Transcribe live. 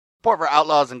Support for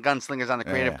Outlaws and Gunslingers on the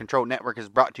Creative Control Network is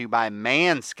brought to you by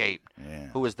Manscaped,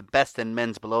 who is the best in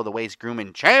men's below-the-waist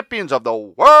grooming champions of the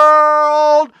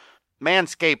world.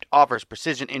 Manscaped offers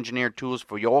precision-engineered tools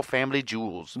for your family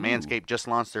jewels. Manscaped just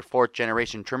launched their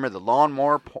 4th-generation trimmer, the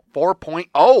Lawnmower 4.0.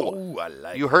 Oh, I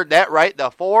like You heard that right, the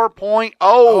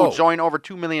 4.0. Join over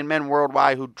 2 million men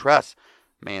worldwide who trust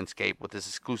Manscaped with this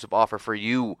exclusive offer for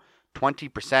you.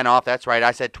 20% off. That's right.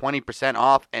 I said 20%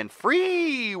 off and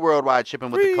free worldwide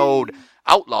shipping with the code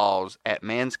Outlaws at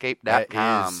manscaped.com.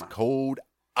 That is code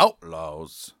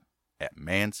Outlaws at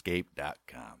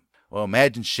manscaped.com. Well,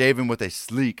 imagine shaving with a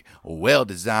sleek,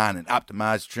 well-designed, and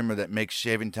optimized trimmer that makes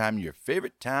shaving time your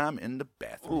favorite time in the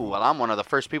bathroom. Ooh, well, I'm one of the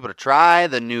first people to try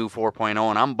the new 4.0,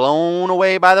 and I'm blown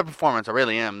away by the performance. I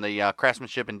really am. The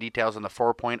craftsmanship and details on the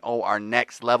 4.0 are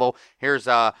next level. Here's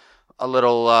a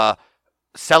little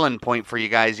selling point for you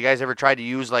guys. You guys ever tried to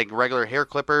use like regular hair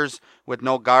clippers with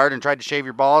no guard and tried to shave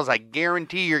your balls? I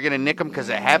guarantee you're going to nick them because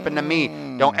it happened to me.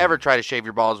 Don't ever try to shave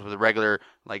your balls with regular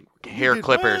like hair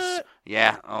clippers. What?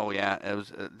 Yeah. Oh, yeah. It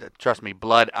was, trust me,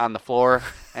 blood on the floor,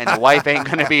 and the wife ain't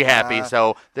going to be happy.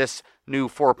 So this new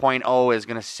 4.0 is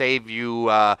going to save you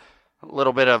a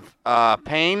little bit of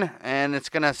pain, and it's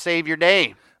going to save your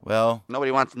day. Well,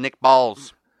 nobody wants nick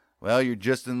balls. Well, you're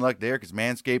just in luck there because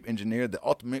Manscaped engineered the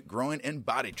ultimate groin and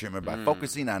body trimmer by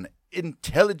focusing on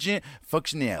intelligent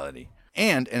functionality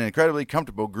and an incredibly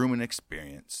comfortable grooming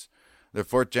experience. Their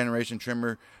 4th-generation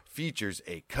trimmer features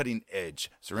a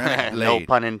cutting-edge ceramic blade. No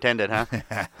pun intended, huh?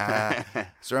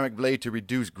 Ceramic blade to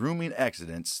reduce grooming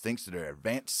accidents thanks to their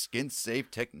advanced skin-safe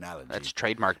technology. That's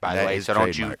trademarked, by the way, so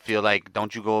don't you feel like,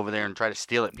 don't you go over there and try to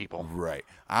steal it, people. Right.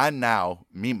 I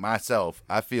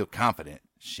feel confident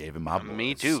shaving my balls.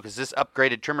 Me too, because this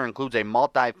upgraded trimmer includes a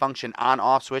multi-function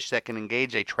on-off switch that can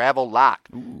engage a travel lock.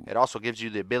 Ooh. It also gives you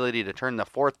the ability to turn the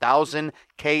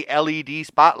 4000K LED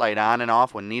spotlight on and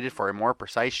off when needed for a more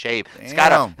precise shave.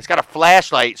 Damn. It's got a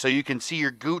flashlight so you can see your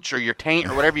gooch or your taint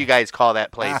or whatever you guys call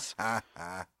that place.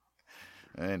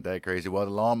 Ain't that crazy? Well,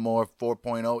 the Lawnmower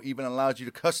 4.0 even allows you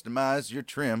to customize your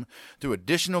trim to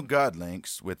additional guard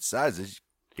lengths with sizes,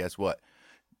 guess what?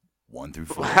 1 through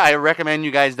 4. I recommend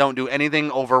you guys don't do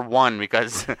anything over 1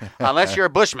 because unless you're a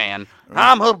bushman,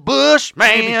 I'm a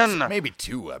bushman. Maybe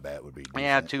 2, I bet would be decent.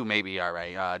 Yeah, 2 maybe. All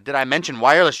right. Did I mention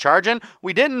wireless charging?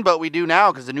 We didn't, but we do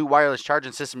now because the new wireless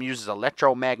charging system uses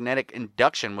electromagnetic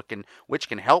induction, which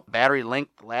can help battery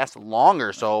length last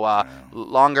longer, so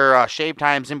longer shave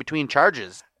times in between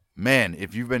charges. Man,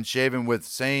 if you've been shaving with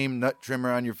same nut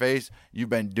trimmer on your face, you've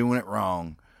been doing it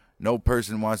wrong. No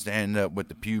person wants to end up with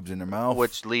the pubes in their mouth.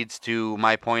 Which leads to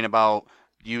my point about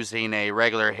using a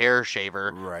regular hair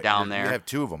shaver down there. You have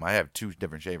 2 of them. I have 2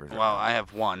 different shavers. Well, I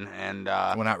have 1. And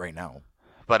well, not right now.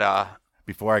 But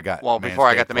before I got the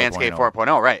Manscaped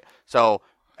 4.0, right. So,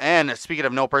 and speaking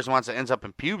of no person wants to end up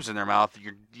in pubes in their mouth,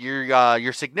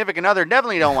 your significant other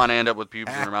definitely don't want to end up with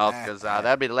pubes in their mouth because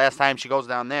that'd be the last time she goes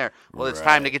down there. Well, it's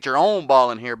time to get your own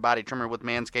ball in here body trimmer with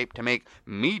Manscaped to make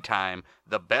me time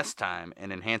the best time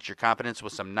and enhance your confidence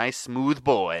with some nice smooth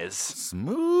boys.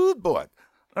 Smooth boy.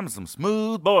 I'm some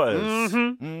smooth boys.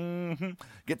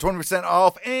 Get 20%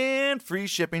 off and free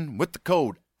shipping with the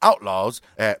code Outlaws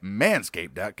at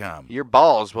manscaped.com. Your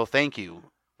balls will thank you.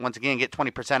 Once again, get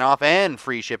 20% off and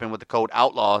free shipping with the code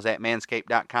Outlaws at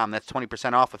manscaped.com. That's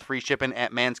 20% off with free shipping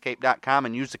at manscaped.com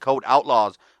and use the code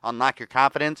Outlaws. Unlock your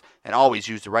confidence and always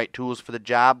use the right tools for the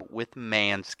job with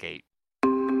Manscaped.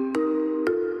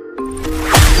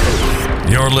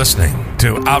 You're listening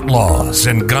to Outlaws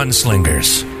and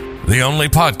Gunslingers, the only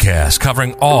podcast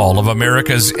covering all of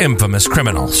America's infamous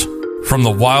criminals, from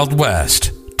the Wild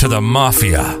West to the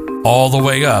Mafia, all the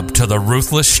way up to the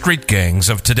ruthless street gangs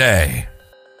of today.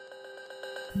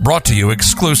 Brought to you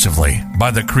exclusively by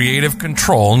the Creative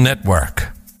Control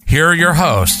Network. Here are your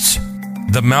hosts,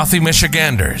 the Mouthy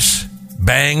Michiganders,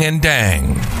 Bang and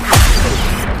Dang.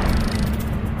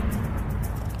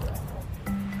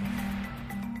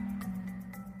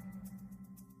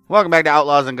 Welcome back to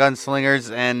Outlaws and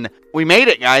Gunslingers, and we made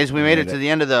it, guys. We made it to the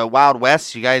end of the Wild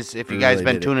West. You guys, if you guys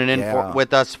been tuning in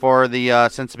with us for the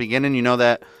since the beginning, you know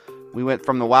that we went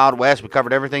from the Wild West. We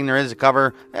covered everything there is to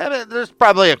cover. There's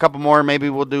probably a couple more. Maybe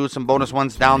we'll do some bonus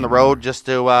ones down the road just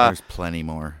to. There's plenty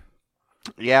more.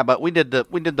 Yeah, but we did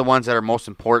the ones that are most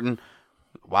important.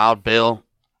 Wild Bill,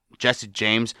 Jesse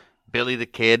James, Billy the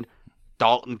Kid,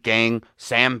 Dalton Gang,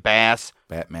 Sam Bass.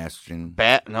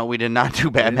 No, we did not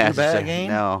do Batmasterson.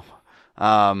 No.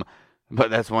 But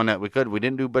that's one that we could. We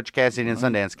didn't do Butch Cassidy and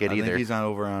Sundance Kid either. I think he's on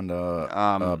over on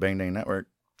the Bang Dang Network.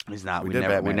 He's not. We We did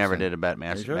never. We Batmaster. never did a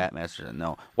Are you sure? Batmaster.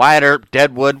 No. Wyatt Earp,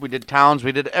 Deadwood. We did Towns.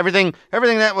 We did everything.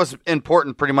 Everything that was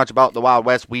important, pretty much about the Wild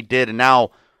West, we did. And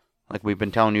now, like we've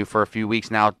been telling you for a few weeks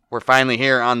now, we're finally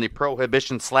here on the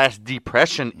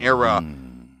Prohibition/Depression era.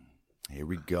 Here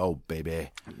we go,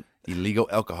 baby. Illegal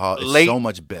alcohol is so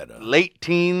much better. Late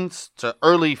teens to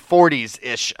early 40s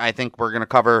ish. I think we're gonna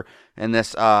cover in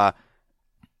this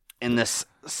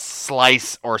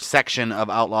slice or section of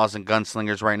Outlaws and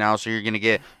Gunslingers right now. So you're going to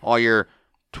get all your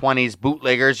 20s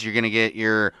bootleggers. You're going to get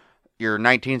your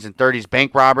 19s and 30s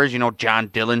bank robbers. You know, John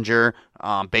Dillinger,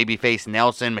 Babyface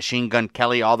Nelson, Machine Gun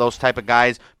Kelly, all those type of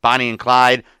guys. Bonnie and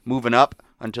Clyde moving up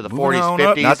into the 40s,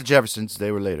 50s. Not the Jeffersons.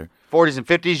 They were later. 40s and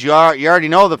 50s. You already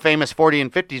know the famous 40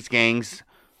 and 50s gangs.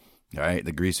 All right,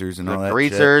 the greasers and all that. The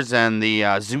greasers and the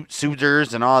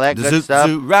zoot-suiters and all that the good stuff.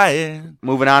 Zoot riot.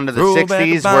 Moving on to the Throw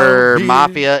 60s back where beer.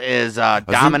 Mafia is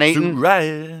dominating. Zoot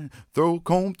riot. Throw a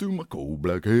comb through my cold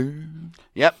black hair.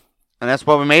 Yep, and that's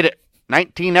what we made it.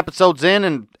 19 episodes in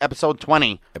and episode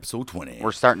 20. Episode 20.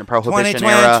 We're starting the Prohibition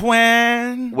era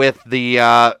with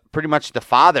the pretty much the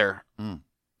father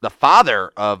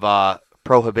of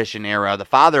Prohibition era, the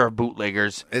father of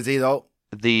bootleggers. Is he though?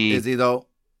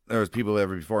 There was people there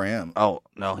before him. Oh,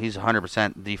 no, he's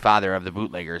 100% the father of the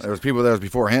bootleggers. There was people there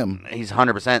before him. He's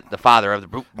 100% the father of the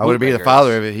bootleggers. How would it be the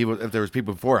father if there was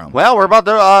people before him? Well, we're about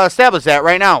to establish that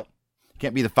right now.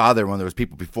 Can't be the father when there was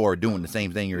people before doing the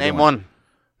same thing you're doing. Name one.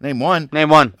 Name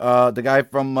one. The guy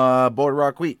from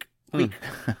Boardwalk Week.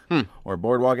 Or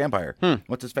Boardwalk Empire.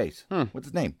 What's his face? What's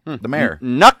his name? The mayor.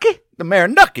 Nucky? The mayor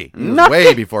Nucky. He was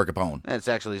way before Capone. That's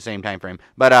actually the same time frame.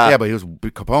 But yeah, but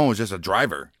Capone was just a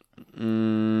driver.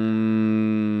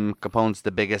 Capone's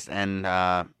the biggest and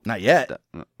not yet.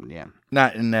 Yeah.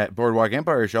 Not in that Boardwalk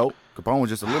Empire show. Capone was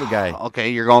just a little guy. Okay,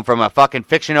 you're going from a fucking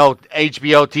fictional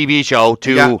HBO TV show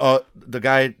to the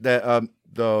guy that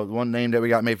the one name that we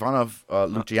got made fun of,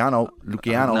 Luciano.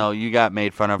 No, you got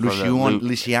made fun of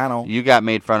Luciano. You got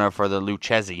made fun of for the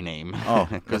Lucchese name. Oh,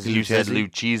 because you said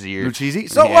Lucchese. Lucchese?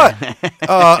 So what?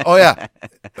 Oh yeah.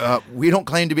 We don't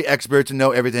claim to be experts and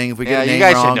know everything. If we get a name you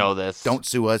guys wrong, should know this. Don't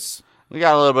sue us. We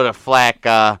got a little bit of flack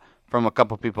from a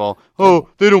couple people. Oh,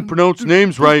 they don't pronounce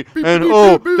names right, and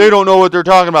they don't know what they're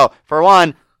talking about. For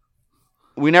one,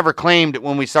 we never claimed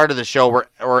when we started the show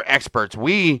we're experts.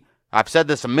 I've said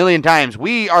this a million times.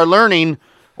 We are learning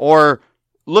or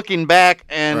looking back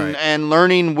and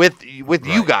learning with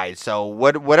you guys. So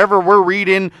whatever we're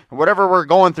reading, whatever we're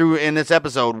going through in this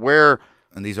episode,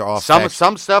 and these are all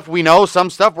some stuff we know, some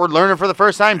stuff we're learning for the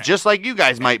first time, just like you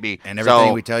guys might be. And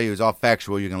everything we tell you is all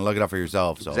factual. You can look it up for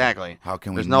yourself. So exactly. How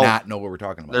can we not know what we're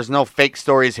talking about? There's no fake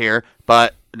stories here,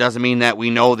 but it doesn't mean that we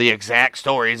know the exact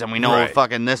stories and we know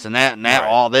fucking this and that,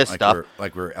 all this stuff.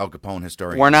 We're Al Capone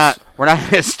historians. We're not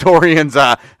historians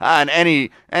on any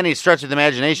stretch of the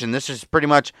imagination. This is pretty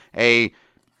much a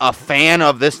fan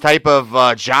of this type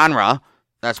of genre.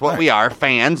 That's what we are,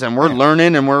 fans, and we're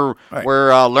learning, and we're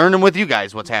learning with you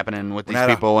guys what's happening with these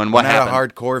people and what happened. I'm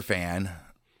not a hardcore fan,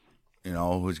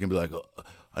 who's gonna be like,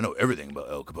 I know everything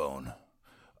about Al Capone.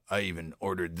 I even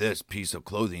ordered this piece of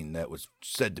clothing that was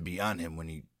said to be on him when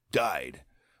he died.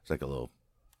 It's like a little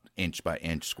inch by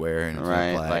inch square, and it's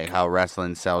like how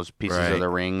wrestling sells pieces of the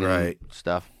ring and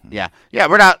stuff. Yeah,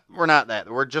 we're not that.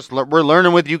 We're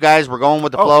learning with you guys. We're going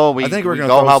with the flow. I think we're gonna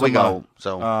go how we go.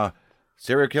 So.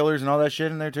 Serial killers and all that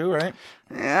shit in there too, right?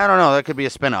 Yeah, I don't know. That could be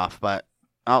a spinoff, but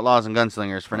Outlaws and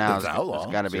Gunslingers for now. It's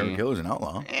got to be serial killers and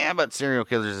outlaw. Yeah, but serial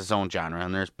killers is its own genre,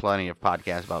 and there's plenty of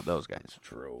podcasts about those guys.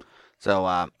 True.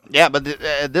 So, but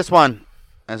this one,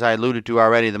 as I alluded to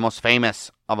already, the most famous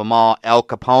of them all, Al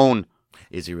Capone.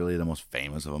 Is he really the most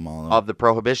famous of them all? Though? Of the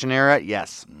Prohibition era,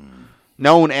 yes.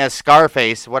 Known as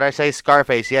Scarface. What I say,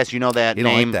 Scarface? Yes, you know that name.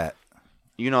 You don't like that.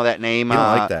 You know that name. You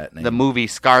don't like that name. The movie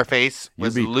Scarface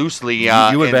was loosely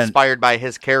inspired by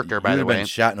his character, by the way. You would have been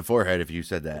shot in the forehead if you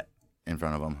said that in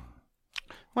front of him.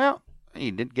 Well,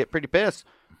 he did get pretty pissed.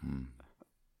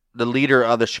 The leader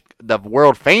of the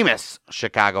world-famous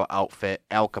Chicago outfit,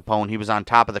 Al Capone, he was on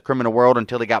top of the criminal world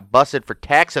until he got busted for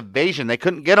tax evasion. They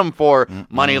couldn't get him for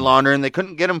money laundering. They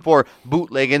couldn't get him for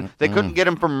bootlegging. They couldn't get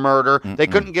him for murder. They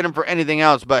couldn't get him for anything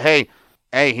else. But, hey,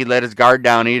 he let his guard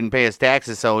down. He didn't pay his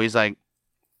taxes, so he's like,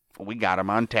 we got him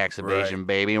on tax evasion,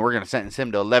 baby, and we're going to sentence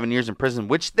him to 11 years in prison,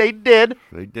 which they did.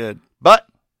 They did. But,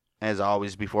 as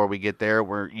always, before we get there,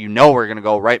 we're going to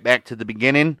go right back to the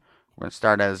beginning. We're going to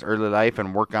start at his early life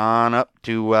and work on up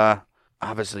to,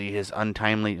 obviously, his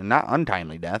not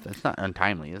untimely death. It's not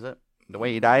untimely, is it? The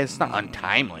way he dies, it's not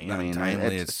untimely.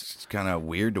 It's kind of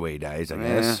weird the way he dies, I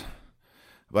guess.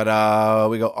 But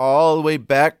we go all the way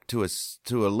back to a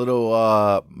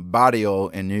little barrio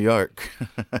in New York.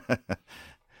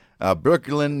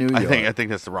 Brooklyn, New York. I think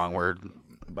that's the wrong word.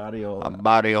 Barrio.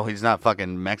 Barrio. He's not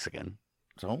fucking Mexican.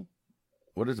 So,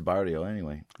 what is a barrio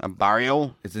anyway? A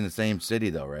barrio? It's in the same city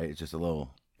though, right? It's just a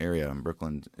little area, and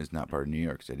Brooklyn is not part of New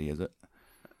York City, is it?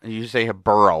 You say a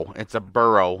borough. It's a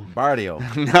borough. Barrio.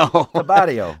 No. The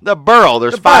barrio. The borough.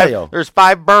 There's The barrio. There's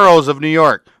 5 boroughs of New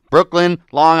York. Brooklyn,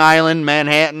 Long Island,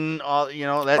 Manhattan, all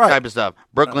that Right. type of stuff.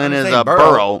 Brooklyn I'm is saying a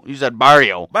borough. You said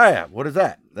barrio. Barrio. What is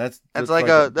that? That's like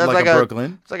a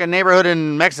Brooklyn. It's like a neighborhood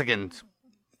in Mexicans.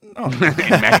 Oh.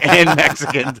 in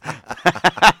Mexicans.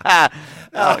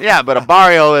 Yeah, but a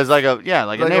barrio is like a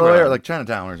neighborhood, like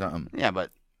Chinatown or something. Yeah, but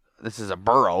this is a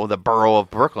borough, the borough of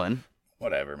Brooklyn.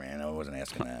 Whatever, man. I wasn't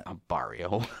asking that. A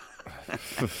barrio.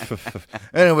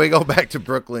 Anyway, go back to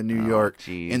Brooklyn, New York,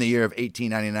 geez. in the year of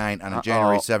 1899 on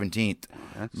January 17th.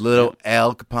 Little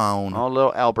Al Capone. Oh,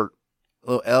 little Albert.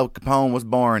 Little Al Capone was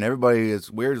born. Everybody is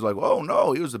weird. It's like, oh,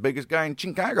 no, he was the biggest guy in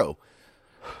Chicago.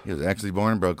 He was actually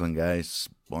born in Brooklyn, guys.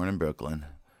 Born in Brooklyn.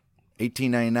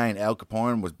 1899, Al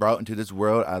Capone was brought into this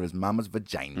world out of his mama's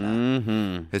vagina.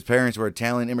 Mm-hmm. His parents were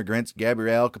Italian immigrants,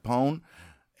 Gabrielle Capone,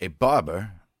 a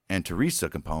barber, and Teresa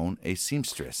Capone, a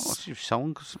seamstress. Oh, she's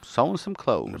sewing some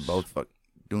clothes. They're both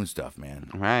doing stuff,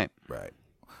 man. Right.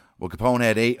 Well, Capone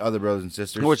had 8 other brothers and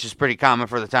sisters. Which is pretty common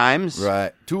for the times.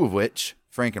 Right. 2 of which,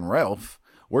 Frank and Ralph,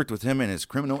 worked with him in his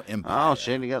criminal empire. Oh,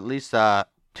 shit. He got at least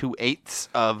 2/8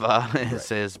 of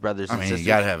his brothers and sisters. You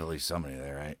got to have at least somebody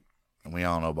there, right? And we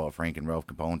all know about Frank and Ralph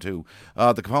Capone, too.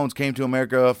 The Capones came to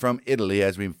America from Italy,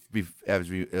 as we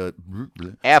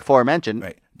aforementioned.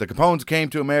 Right. The Capones came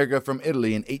to America from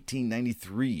Italy in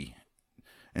 1893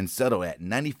 and settled at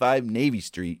 95 Navy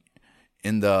Street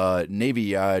in the Navy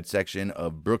Yard section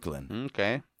of Brooklyn.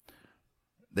 Okay.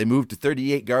 They moved to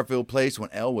 38 Garfield Place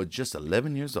when Elle was just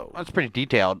 11 years old. That's pretty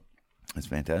detailed. That's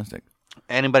fantastic.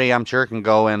 Anybody, I'm sure, can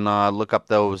go and look up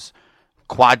those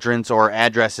quadrants or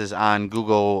addresses on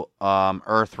Google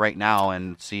Earth right now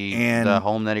and see the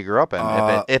home that he grew up in,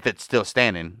 if it's still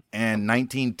standing. And the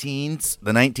 19 teens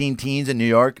in New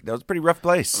York, that was a pretty rough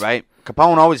place. Right.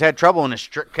 Capone always had trouble in a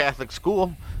strict Catholic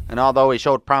school, and although he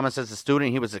showed promise as a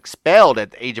student, he was expelled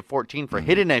at the age of 14 for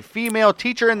hitting a female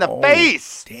teacher in the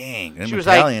face. Dang. She was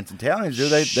Italians,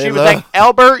 she was like,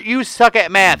 Albert, you suck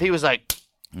at math. He was like,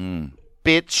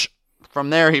 bitch. From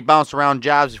there, he bounced around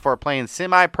jobs before playing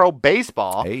semi-pro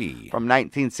baseball from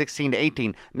 1916 to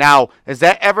 18. Now, is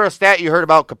that ever a stat you heard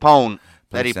about Capone,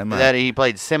 that he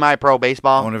played semi-pro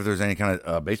baseball? I wonder if there's any kind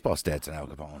of baseball stats in Al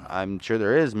Capone. I'm sure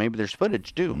there is. Maybe there's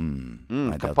footage, too.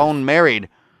 Capone married.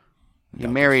 He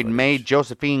married Mae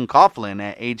Josephine Coughlin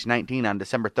at age 19 on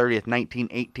December 30th,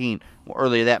 1918. Well,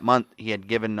 earlier that month,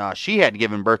 she had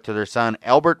given birth to their son,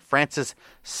 Albert Francis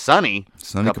Sonny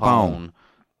Capone.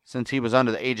 Since he was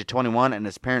under the age of 21 and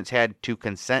his parents had to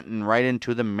consent and write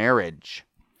into the marriage.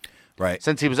 Right.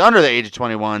 Since he was under the age of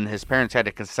 21, his parents had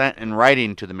to consent in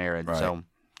writing to the marriage. Right. So,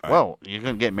 well, you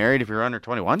couldn't get married if you were under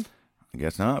 21? I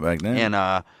guess not back then.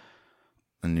 And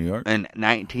in New York? In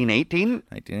 1918?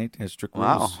 1918 has strict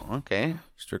rules. Wow, okay.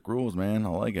 Strict rules, man. I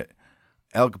like it.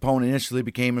 Al Capone initially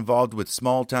became involved with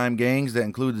small-time gangs that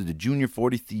included the Junior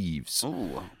 40 Thieves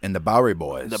and the Bowery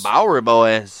Boys. The Bowery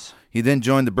Boys. He then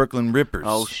joined the Brooklyn Rippers.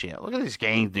 Oh, shit. Look at these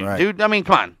gangs, dude. Right. Dude, I mean,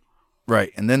 come on.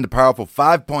 Right. And then the powerful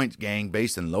 5 Points gang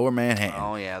based in Lower Manhattan.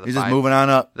 Oh, yeah. He's just moving on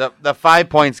up. The 5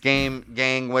 Points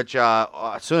gang, which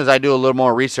as soon as I do a little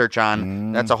more research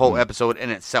on, that's a whole episode in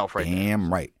itself right there.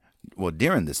 Damn right. Well,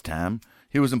 during this time,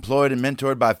 he was employed and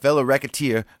mentored by fellow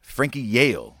racketeer Frankie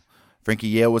Yale. Frankie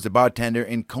Yale was a bartender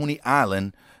in Coney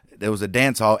Island. There was a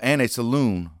dance hall and a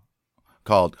saloon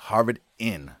called Harvard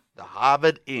Inn. The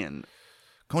Harvard Inn.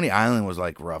 Coney Island was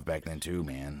like rough back then too,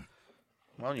 man.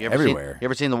 Well, you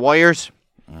ever seen the Warriors?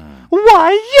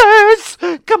 Warriors,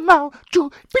 come out to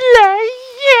play.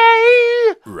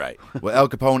 Right. Well, Al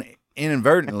Capone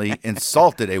inadvertently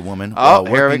insulted a woman. Oh, while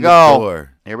here we working the go.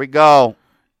 door. Here we go.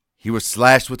 He was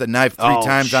slashed with a knife 3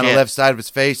 times on the shit. left side of his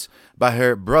face by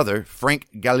her brother, Frank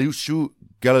Galluccio.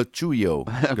 Galluccio?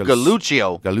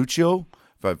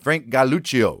 For Frank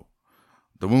Galluccio.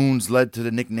 The wounds led to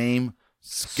the nickname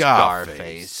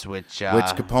Scarface. Which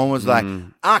Capone was like,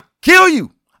 I kill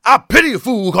you. I pity a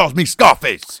fool who calls me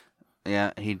Scarface.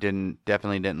 Yeah, he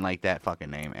definitely didn't like that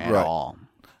fucking name at all.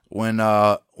 When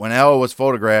Al was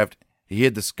photographed, he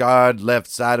hid the scarred left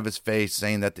side of his face,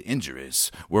 saying that the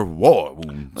injuries were war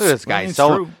wounds. Look at this guy.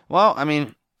 Well, I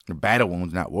mean, battle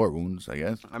wounds, not war wounds, I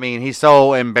guess. I mean, he's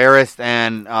so embarrassed,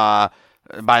 and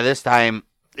by this time,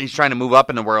 he's trying to move up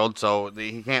in the world, so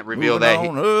he can't reveal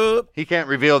he can't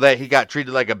reveal that he got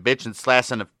treated like a bitch and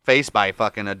slashed in the face by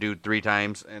fucking a dude 3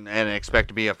 times and expect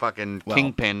to be a fucking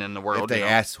kingpin in the world. If they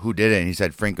asked who did it, and he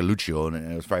said Frank Lucio,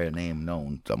 and it was probably a name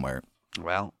known somewhere.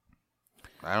 Well,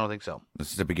 I don't think so.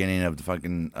 This is the beginning of the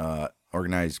fucking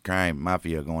organized crime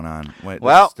mafia going on.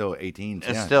 Well, still 18.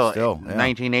 It's still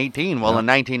 1918. Well, in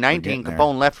 1919,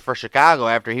 Capone left for Chicago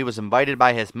after he was invited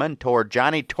by his mentor,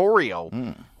 Johnny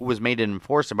Torrio, who was made an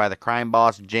enforcer by the crime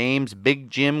boss, James Big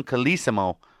Jim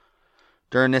Calissimo.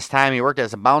 During this time, he worked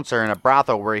as a bouncer in a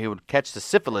brothel where he would catch the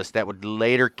syphilis that would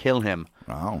later kill him.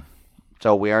 Wow.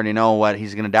 So we already know what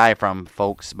he's going to die from,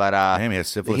 folks. But damn, he has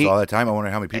syphilis all the time. I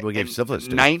wonder how many people he gave syphilis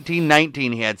to.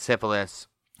 1919, he had syphilis.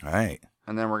 All right.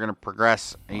 And then we're going to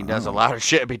progress. He does a lot of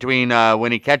shit between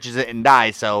when he catches it and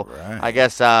dies. So I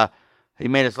guess he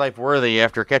made his life worthy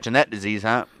after catching that disease,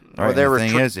 huh? Right. The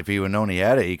thing is, if he would have known he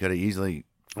had it, he could have easily...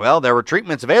 Well, there were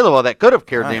treatments available that could have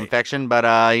cured the infection, but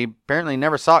he apparently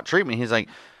never sought treatment. He's like,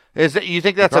 you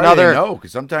think that's another... No,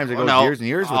 because sometimes it goes years and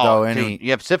years without any... Dude,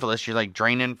 you have syphilis, you're like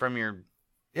draining from your...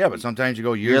 Yeah, but sometimes you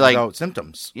go years without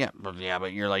symptoms. Yeah,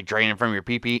 but you're like draining from your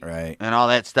pee-pee and all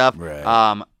that stuff.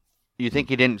 Right. You think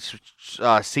he didn't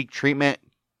seek treatment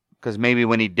because maybe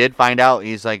when he did find out,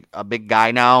 he's like a big guy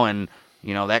now, and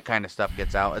you know that kind of stuff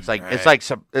gets out. It's like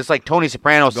it's like Tony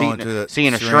Soprano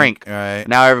seeing a shrink. Right.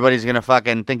 Now everybody's gonna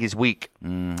fucking think he's weak.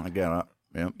 I get it.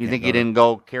 Yep. You think he didn't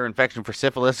go cure infection for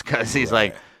syphilis because he's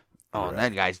like,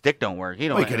 that guy's dick don't work. He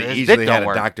could have easily had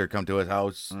a doctor come to his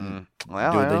house, do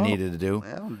what they needed to do.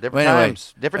 Well, different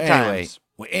times.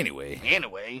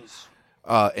 Anyways.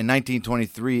 In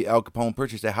 1923, Al Capone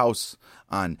purchased a house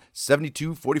on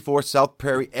 7244 South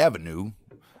Prairie Avenue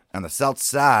on the south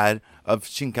side of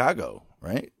Chicago,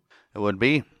 right? It would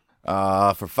be.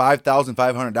 For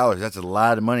 $5,500. That's a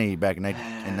lot of money back in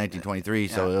 1923,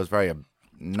 so it was probably a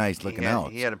nice-looking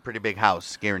house. He had a pretty big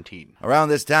house, guaranteed. Around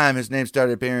this time, his name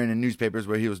started appearing in newspapers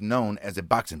where he was known as a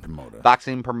boxing promoter.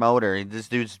 This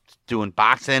dude's doing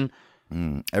boxing.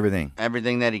 Everything.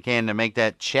 Everything that he can to make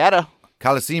that cheddar.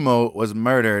 Calissimo was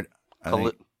murdered.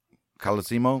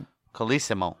 Calissimo?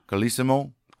 Calissimo.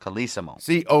 Colosimo.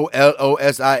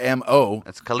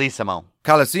 That's Calissimo.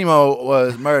 Calissimo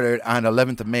was murdered on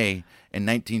 11th of May in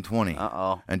 1920.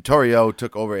 And Torrio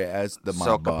took over as the mob boss.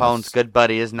 So Capone's good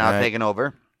buddy is now taking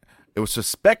over. It was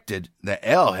suspected that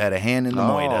L had a hand in the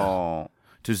moida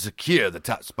to secure the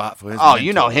top spot for his mentor.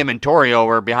 You know him and Torrio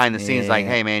were behind the scenes like,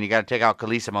 hey, man, you got to take out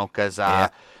Calissimo because...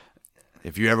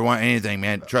 if you ever want anything,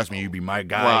 man, trust me, you be my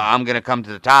guy. Well, I'm going to come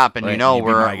to the top, and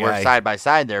we're side by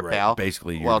side there, pal.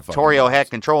 Basically, Torrio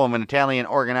had control of an Italian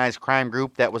organized crime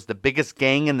group that was the biggest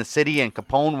gang in the city, and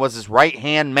Capone was his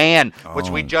right-hand man,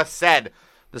 which we just said.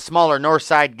 The smaller North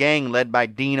Side gang, led by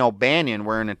Dean O'Banion,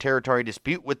 were in a territory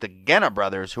dispute with the Genna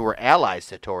brothers, who were allies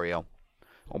to Torrio.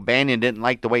 O'Banion didn't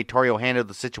like the way Torrio handled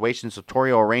the situation, so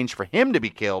Torrio arranged for him to be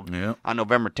killed on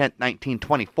November 10th,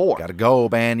 1924. Gotta go,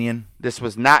 O'Banion. This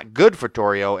was not good for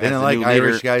Torrio. They didn't like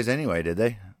Irish guys anyway, did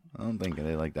they? I don't think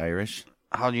they liked Irish.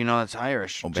 How do you know that's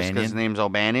Irish? O'Banion? Just because his name's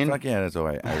O'Banion? Fuck yeah, that's all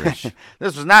right. Irish.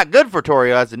 This was not good for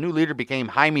Torrio, as the new leader became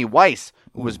Jaime Weiss,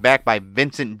 who was backed by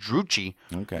Vincent Drucci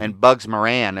and Bugs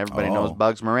Moran. Everybody knows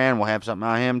Bugs Moran. We'll have something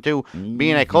on him, too.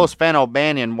 Being a close fan of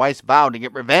O'Banion, Weiss vowed to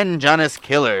get revenge on his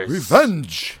killers.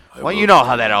 Revenge! Well, you know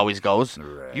how that always goes.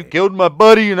 Right. You killed my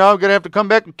buddy, and now I'm going to have to come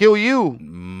back and kill you.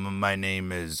 My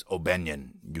name is O'Banion.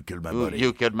 You killed my buddy.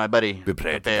 You killed my buddy.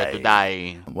 Prepare to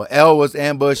die. Well, L was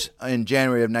ambushed in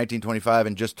January of 1925,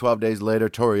 and just 12 days later,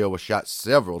 Torrio was shot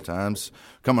several times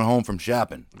coming home from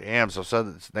shopping. Damn,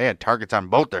 so they had targets on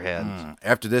both their heads.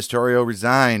 After this, Torrio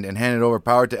resigned and handed over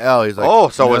power to L. He's like,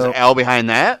 was L behind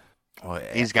that? Well,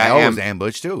 L was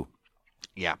ambushed, too.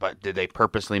 Yeah, but did they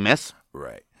purposely miss?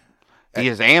 Right. He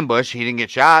was ambushed. He didn't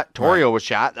get shot. Torrio was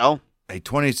shot, though. A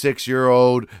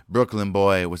 26-year-old Brooklyn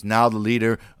boy was now the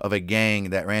leader of a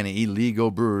gang that ran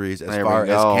illegal breweries as far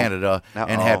as Canada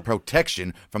and had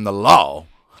protection from the law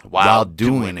while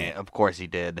doing it. Of course he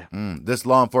did. This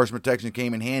law enforcement protection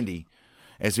came in handy,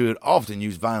 as he would often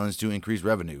use violence to increase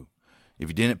revenue. If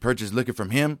you didn't purchase liquor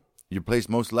from him, your place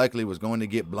most likely was going to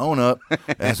get blown up,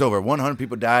 as over 100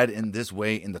 people died in this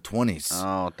way in the 20s.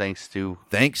 Oh, thanks to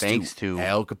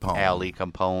Al Capone. Ali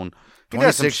Capone.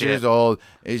 26 years old.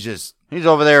 He's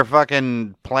over there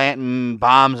fucking planting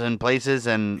bombs in places,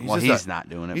 and he's not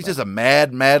doing it. He's just a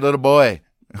mad little boy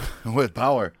with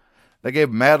power. They gave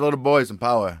mad little boy some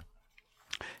power.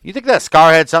 You think that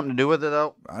scar had something to do with it,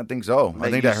 though? I think so.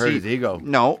 I think that hurt his ego.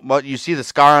 No, but you see the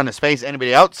scar on his face.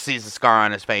 Anybody else sees the scar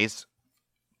on his face.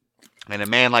 And a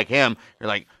man like him, you're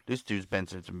like, this dude's been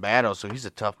through some battles, so he's a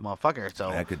tough motherfucker.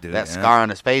 So That could do that it, scar on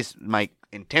his face might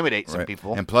intimidate some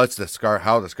people. And plus,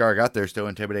 how the scar got there still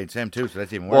intimidates him too. So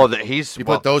that's even worse. Well, you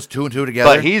put those two and two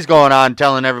together. But he's going on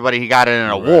telling everybody he got it in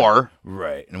a war.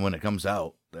 Right. And when it comes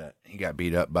out that he got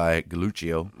beat up by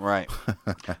Galuccio. Right.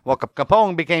 Well,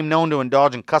 Capone became known to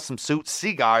indulge in custom suits,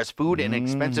 cigars, food, and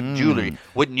expensive jewelry.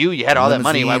 Wouldn't you? You had all that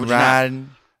money. Why would you not?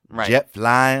 Right. Jet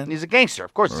flying. He's a gangster.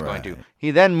 Of course he's going to.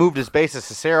 He then moved his base to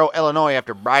Cicero, Illinois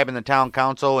after bribing the town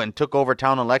council and took over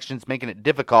town elections, making it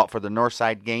difficult for the North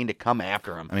Side gang to come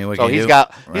after him. I mean, so he's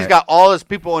got all his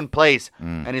people in place,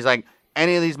 and he's like,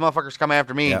 any of these motherfuckers come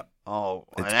after me,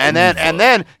 and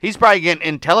then he's probably getting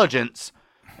intelligence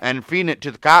and feeding it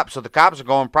to the cops. So the cops are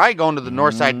probably going to the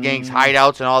North Side gang's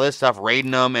hideouts and all this stuff,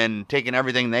 raiding them and taking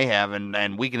everything they have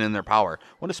and weakening their power.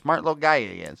 What a smart little guy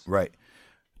he is. Right.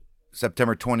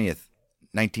 September 20th,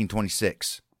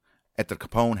 1926, at the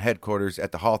Capone headquarters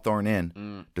at the Hawthorne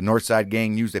Inn, the Northside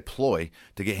gang used a ploy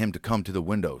to get him to come to the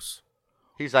windows.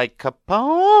 He's like,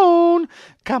 Capone,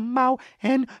 come out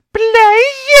and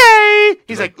play.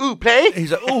 He's like, ooh, play.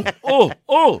 He's like,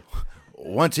 ooh.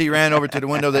 Once he ran over to the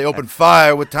window, they opened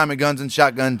fire with Tommy guns and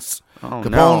shotguns.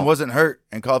 Capone wasn't hurt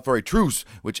and called for a truce,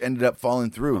 which ended up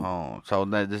falling through. Oh, so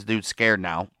this dude's scared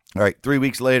now. All right, 3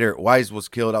 weeks later, Wise was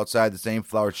killed outside the same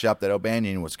flower shop that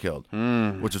O'Banion was killed,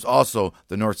 which was also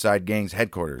the Northside Gang's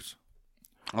headquarters.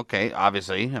 Okay,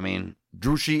 obviously. I mean,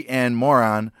 Drucci and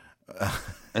Moran.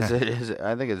 Is it?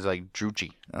 I think it's like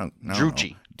Drucci. No,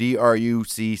 Drucci.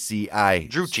 Drucci.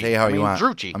 Drucci. Say how you want.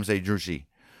 Drucci. I'm going to say Drucci.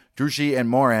 Drucci and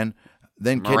Moran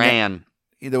then Moran.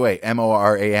 Either way,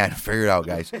 Moran. Figure it out,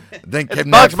 guys. Then it's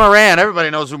Bugs Moran. Everybody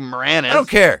knows who Moran is. I don't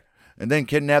care. And then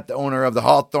kidnapped the owner of the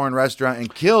Hawthorne restaurant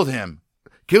and killed him.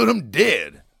 Killed him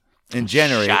dead in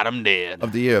January. Shot him dead.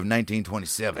 Of the year of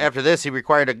 1927. After this, he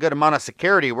required a good amount of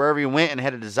security wherever he went and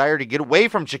had a desire to get away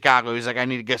from Chicago. He's like, I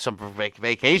need to get some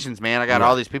vacations, man. I got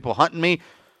all these people hunting me.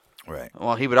 Right.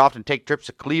 Well, he would often take trips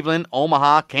to Cleveland,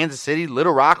 Omaha, Kansas City,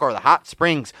 Little Rock, or the Hot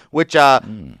Springs, which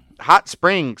Hot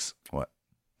Springs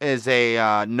is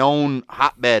a known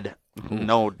hotbed.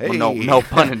 No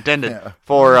pun intended.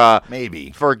 For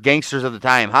maybe for gangsters of the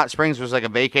time. Hot Springs was like a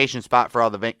vacation spot for all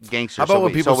the gangsters. How about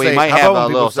when people say? We might have a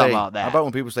little something about that. How about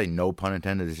when people say no pun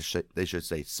intended? They should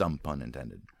say some pun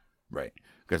intended, right?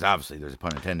 Because obviously there's a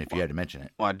pun intended if you had to mention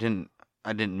it. Well,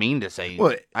 I didn't mean to say.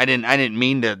 What? I didn't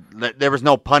mean to. There was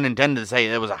no pun intended to say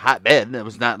it was a hotbed. It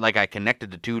was not like I connected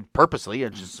the two purposely.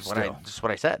 It's just what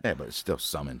I said. Yeah, but it's still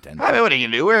some intended. I mean, what are you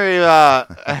gonna do?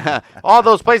 Where all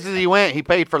those places he went, he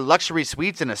paid for luxury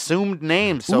suites and assumed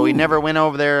names. So he never went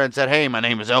over there and said, "Hey, my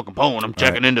name is El Capone. I'm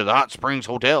checking into the Hot Springs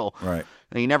Hotel." Right.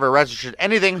 And he never registered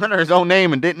anything under his own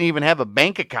name and didn't even have a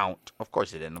bank account. Of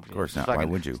course he didn't. Of course not. Why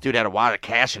would you? This dude had a wad of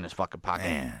cash in his fucking pocket.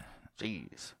 Man.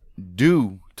 Jeez.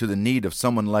 Due to the need of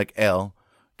someone like L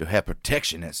to have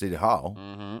protection at City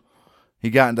Hall,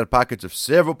 he got into the pockets of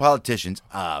several politicians,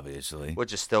 obviously.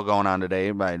 Which is still going on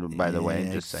today, by the way.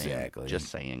 Just saying.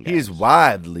 Guys. He is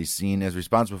widely seen as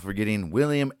responsible for getting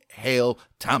William Hale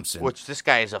Thompson. Which this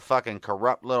guy is a fucking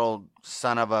corrupt little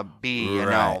son of a bee, you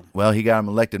know. Well, he got him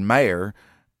elected mayor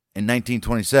in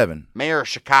 1927. Mayor of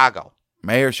Chicago.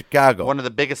 One of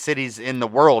the biggest cities in the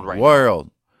world right now.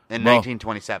 In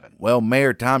 1927. Well,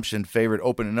 Mayor Thompson favored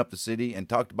opening up the city and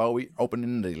talked about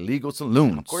opening the legal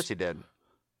saloons. Of course he did.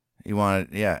 He wanted,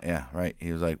 right.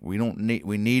 He was like, we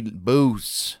need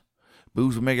booze.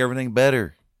 Booze will make everything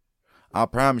better. I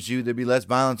promise you there'd be less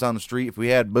violence on the street if we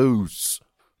had booze.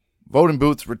 Voting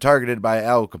booths were targeted by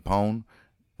Al Capone,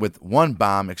 with one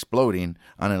bomb exploding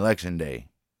on Election Day,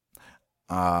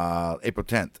 April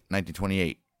 10th,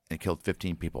 1928, and killed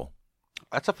 15 people.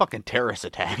 That's a fucking terrorist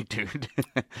attack, dude.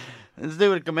 This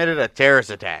dude committed a terrorist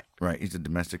attack. Right, he's a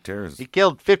domestic terrorist. He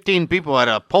killed 15 people at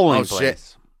a polling place.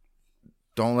 Shit.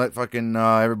 Don't let fucking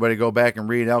everybody go back and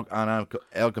read on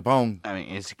Al Capone. I mean,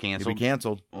 is he canceled? He'd be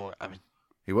canceled. Well, I mean,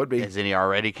 he would be. Isn't he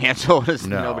already canceled?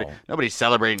 No. Nobody's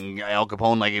celebrating Al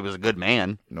Capone like he was a good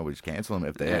man. Nobody's canceling him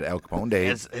if they had Al Capone Day.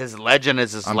 His legend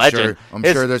is his legend. I'm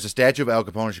sure there's a statue of Al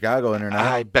Capone in Chicago in there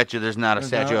now. I bet you there's not a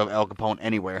statue of Al Capone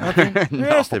anywhere.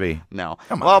 There has to be. No.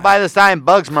 Come on. Well, by this time,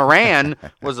 Bugs Moran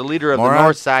was the leader of the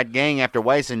North Side gang after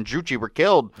Weiss and Drucci were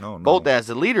killed, both as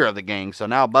the leader of the gang. So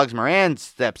now Bugs Moran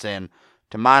steps in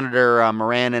to monitor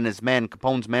Moran and his men.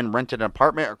 Capone's men rented an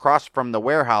apartment across from the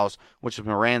warehouse, which is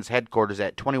Moran's headquarters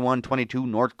at 2122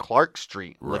 North Clark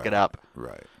Street. Look it up.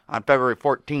 Right. On February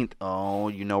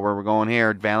 14th, you know where we're going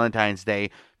here, Valentine's Day,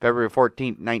 February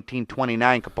 14th,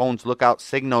 1929, Capone's lookout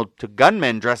signaled to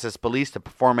gunmen dressed as police to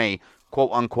perform a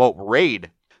quote-unquote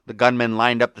raid. The gunmen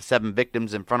lined up the 7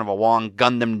 victims in front of a wall and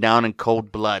gunned them down in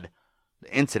cold blood.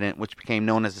 The incident, which became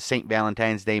known as the St.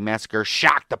 Valentine's Day Massacre,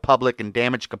 shocked the public and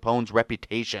damaged Capone's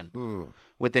reputation. Ooh.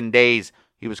 Within days,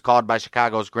 he was called by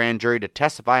Chicago's grand jury to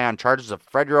testify on charges of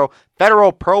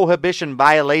federal prohibition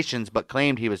violations, but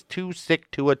claimed he was too sick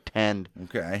to attend.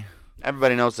 Okay.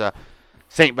 Everybody knows the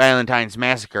St. Valentine's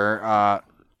Massacre.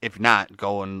 If not,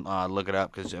 go and look it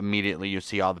up, because immediately you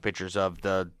see all the pictures of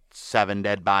the 7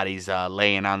 dead bodies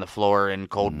laying on the floor in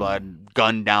cold blood,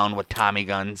 gunned down with Tommy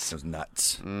guns. It was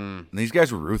nuts. These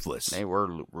guys were ruthless. They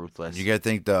were ruthless. You got to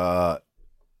think the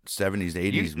 70s,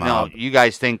 80s mob. No, you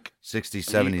guys think 60s,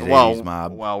 70s, 80s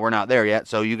mob. Well, we're not there yet.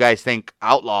 So you guys think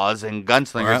Outlaws and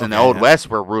Gunslingers Right, in the okay, Old yeah. West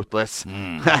were ruthless.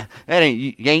 That ain't,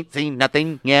 you ain't seen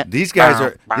nothing yet. These guys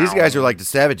are like the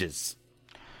savages.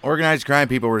 Organized crime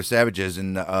people were savages,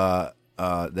 and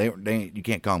you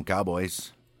can't call them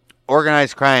cowboys.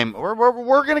 Organized crime.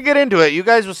 We're gonna get into it. You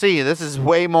guys will see. This is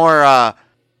way more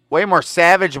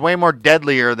savage, way more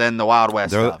deadlier than the Wild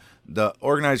West stuff. The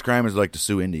organized crime is like the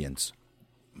Sioux Indians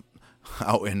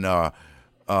out in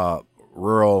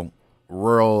rural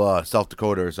South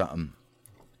Dakota or something.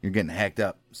 You're getting hacked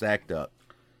up, sacked up.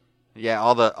 Yeah,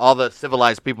 all the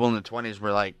civilized people in the 20s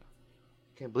were like,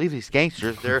 can't believe these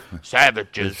gangsters. They're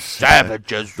savages,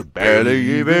 barely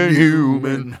even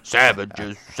human.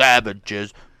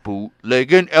 Savages,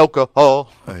 bootlegging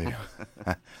alcohol. Hey.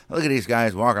 Look at these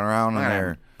guys walking around in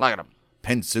their Look at them.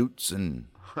 pin suits and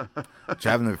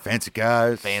driving their fancy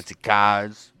cars. Fancy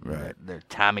cars. Right. Their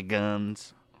Tommy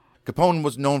guns. Capone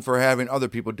was known for having other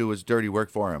people do his dirty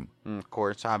work for him. Of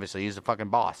course, obviously, he's a fucking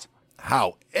boss.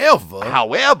 However,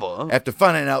 after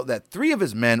finding out that 3 of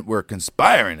his men were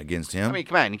conspiring against him, I mean,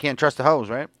 come on, you can't trust the hoes,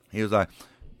 right? he was like,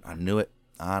 I knew it.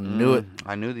 I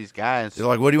knew these guys. They're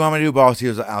like, what do you want me to do, boss? He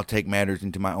was like, I'll take matters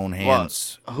into my own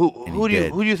hands. Who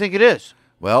do you think it is?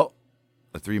 Well,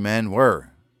 the 3 men were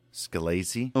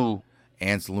Scalise, Who?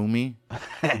 Anselmi,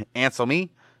 Anselmi,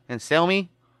 Anselmi,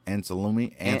 Anselmi,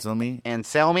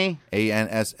 Anselmi,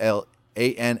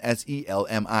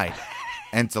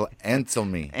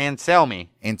 Anselmi,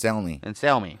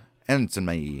 Anselmi,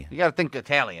 Anselmi. You gotta think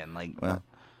Italian, like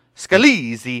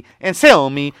Scalisi,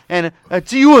 Anselmi, and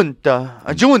Giunta,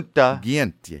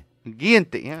 Giente.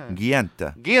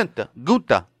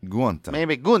 Guanta.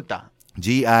 Maybe Gunta.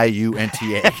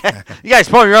 Giunta. You guys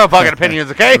form your own fucking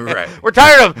opinions, okay? Right. We're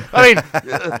tired of. I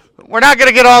mean, we're not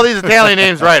gonna get all these Italian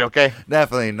names right, okay?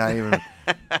 Definitely not even.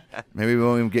 Maybe we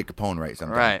won't even get Capone right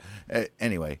sometime. Right.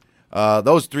 Anyway,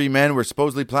 those 3 men were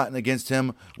supposedly plotting against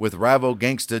him with rival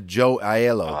gangster Joe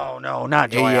Aiello. Oh no,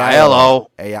 not Joe Aiello.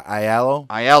 Aiello?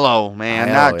 Aiello, man,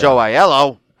 Aiello, not yeah.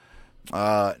 Joe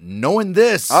Aiello. Knowing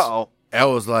this, Uh-oh.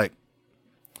 El was like,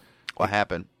 What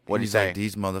happened? What did he he's say? like,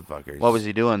 these motherfuckers. What was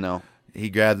he doing though? He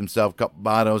grabbed himself a couple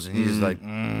bottles and he's just like, you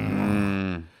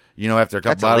know, after a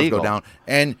couple That's bottles illegal. go down,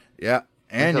 and That's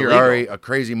you're illegal. already a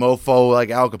crazy mofo like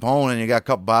Al Capone, and you got a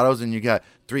couple bottles, and you got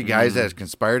 3 guys that has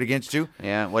conspired against you.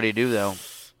 Yeah, what did he do though?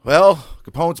 Well,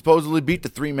 Capone supposedly beat the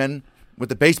 3 men with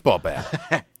a baseball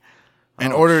bat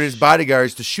and ordered his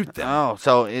bodyguards to shoot them. Oh,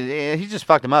 so he just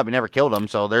fucked him up. He never killed him,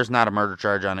 so there's not a murder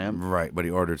charge on him. Right, but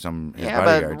he ordered some his Yeah,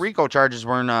 bodyguards. but RICO charges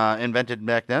weren't invented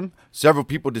back then. Several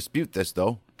people dispute this,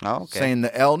 though, Oh, okay. saying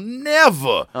that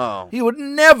he would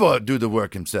never do the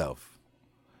work himself,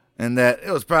 and that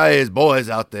it was probably his boys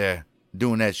out there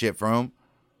doing that shit for him,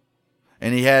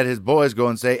 and he had his boys go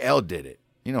and say El did it.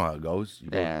 You know how it goes.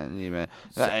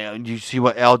 You see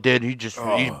what Al did? He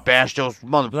bashed those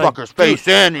motherfuckers' face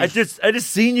in. I just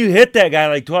seen you hit that guy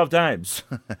like 12 times.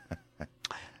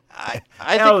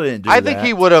 I think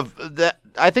he would have.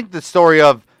 I think the story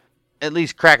of at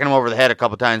least cracking him over the head a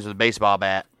couple times with a baseball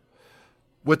bat.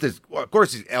 With his, well, of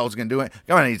course, El's gonna do it.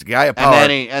 Come on, he's a guy of power.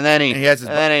 And then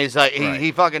he's like, Right.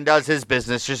 he fucking does his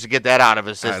business just to get that out of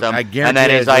his system. I guarantee and then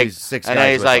he he's has at like, least 6 and guys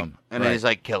then he's with like, him. and then he's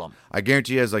like, kill him. I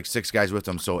guarantee he has like 6 guys with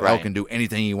him, so El Right. can do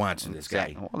anything he wants to this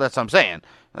guy. Well, that's what I'm saying.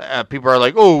 People are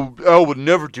like, oh, Al would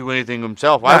never do anything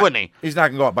himself. Why wouldn't he? He's not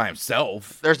gonna go out by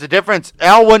himself. There's a difference.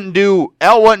 Al wouldn't do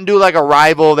like a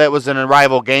rival that was in a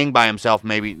rival gang by himself.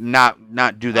 Maybe not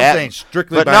do that. I'm saying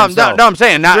strictly but by himself. No, I'm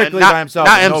saying not Strictly by himself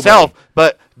not and himself. nobody.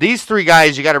 But these 3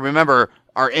 guys, you got to remember,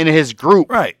 are in his group,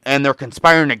 Right. And they're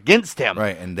conspiring against him,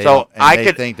 Right, and they so don't- and I they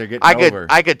could think they're getting over.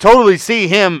 I could totally see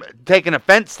him taking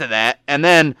offense to that, and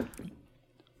then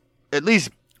at least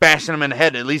bashing him in the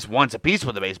head at least once a piece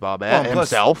with a baseball bat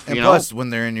himself. And you know, plus, when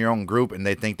they're in your own group and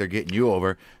they think they're getting you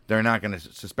over, they're not going to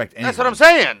suspect anything. that's what I'm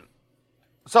saying.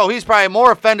 So he's probably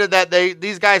more offended that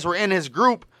these guys were in his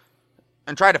group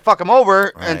and tried to fuck him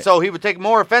over, and Right. so he would take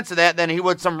more offense to that than he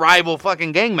would some rival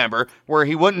fucking gang member, where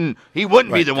he wouldn't be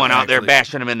Right, the one out there actually-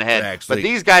 bashing him in the head. actually- But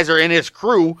these guys are in his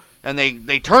crew, and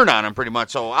they turn on him pretty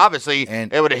much. So obviously,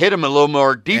 And- it would have hit him a little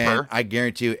more deeper. And I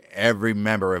guarantee you, every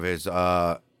member of his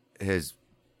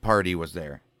party was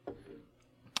there.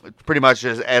 Pretty much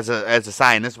as a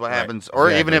sign. This is what Right, happens. Or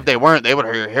even exactly. if they weren't, they would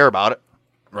hear about it.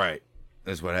 Right.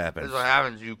 That's what happens. This is what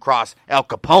happens. You cross Al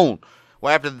Capone.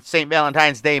 Well, after the St.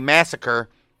 Valentine's Day massacre,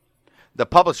 the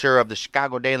publisher of the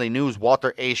Chicago Daily News,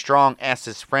 Walter A. Strong, asked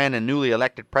his friend and newly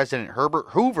elected President Herbert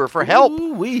Hoover for help.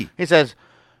 Ooh-wee. He says,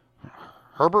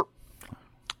 Herbert,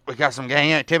 we got some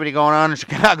gang activity going on in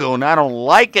Chicago, and I don't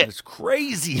like it. It's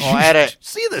crazy. Oh, at a-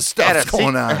 See the At stuff a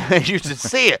going on. you should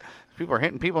see it. People are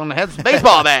hitting people in the heads with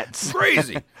baseball bats.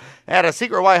 Crazy. At a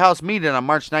secret White House meeting on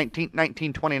March 19,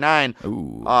 1929,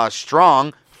 Ooh.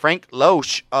 Strong, Frank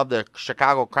Loesch of the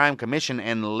Chicago Crime Commission,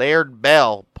 and Laird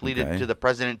Bell pleaded Okay. to the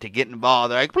president to get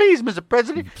involved. They're like, please, Mr.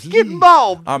 President, get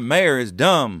involved. Our mayor is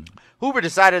dumb. Hoover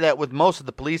decided that with most of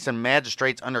the police and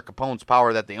magistrates under Capone's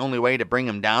power, that the only way to bring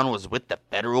him down was with the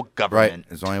federal Right. government.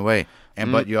 It's the only way.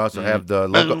 And but you also have the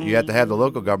local. You have to have the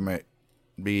local government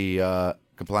be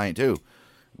compliant too,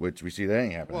 which we see that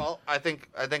ain't happening. Well, I think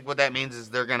what that means is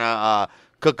they're gonna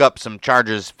cook up some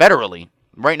charges federally.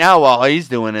 Right now, all he's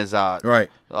doing is Right.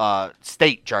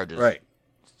 state charges. Right.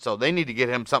 So they need to get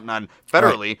him something on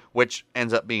federally, which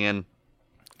ends up being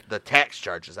the tax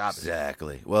charges, obviously.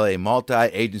 Exactly. Well, a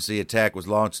multi-agency attack was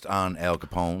launched on Al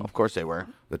Capone. Of course they were.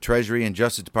 The Treasury and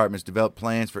Justice Departments developed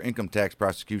plans for income tax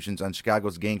prosecutions on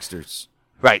Chicago's gangsters.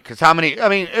 Right, because how many? I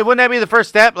mean, wouldn't that be the first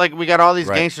step? Like, we got all these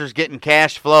Right. gangsters getting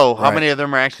cash flow. How Right. many of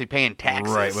them are actually paying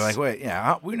taxes? Right. We're like, wait,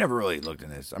 yeah, we never really looked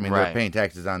into this. I mean, Right. they're paying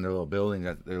taxes on their little buildings,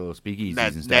 their little speakeasies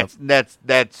and stuff.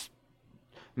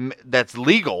 That's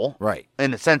legal, Right.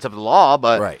 in the sense of the law.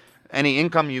 But Right. any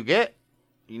income you get,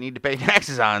 you need to pay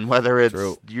taxes on, whether it's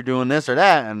True. you're doing this or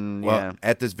that. And Well, yeah,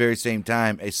 at this very same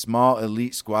time, a small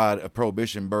elite squad of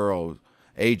Prohibition Borough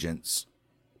agents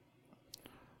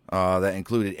that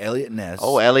included Elliot Ness.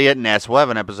 oh, Elliot Ness. We'll have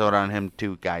an episode on him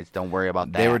too, guys. Don't worry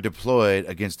about that. They were deployed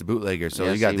against the bootleggers. So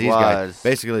Yes, you got he these guys, was.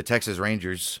 basically the Texas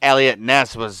Rangers. Elliot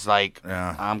Ness was like,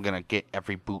 Yeah. I'm gonna get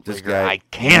every This bootlegger guy, I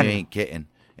can. he ain't kidding.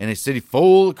 In a city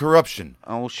full of corruption,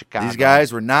 Oh, Chicago. these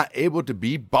guys were not able to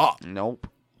be bought. Nope.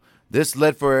 This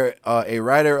led for a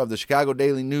writer of the Chicago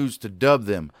Daily News to dub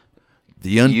them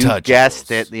the Untouchables. You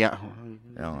guessed it. All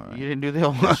right. You didn't do the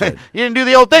old. should. You didn't do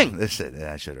the old thing. I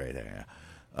should right there.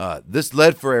 Yeah. This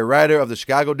led for a writer of the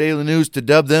Chicago Daily News to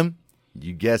dub them.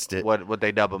 You guessed it. What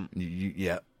they dub them?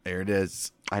 Yeah, there it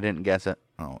is. I didn't guess it.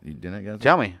 Oh, you didn't guess it?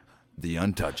 Tell me. The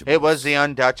Untouchables. It was the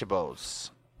Untouchables.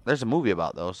 There's a movie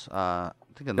about those. I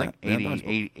think in like Yeah,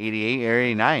 the 88 or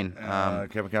 89.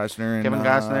 Kevin Costner and Kevin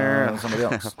Costner. and somebody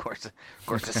else. of course,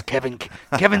 it's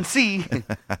Kevin C.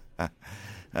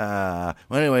 Well,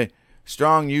 anyway,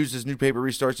 Strong used his newspaper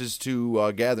resources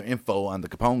to gather info on the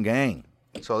Capone gang.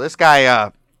 So this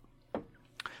guy,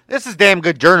 this is damn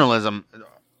good journalism.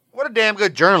 What a damn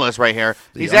good journalist right here.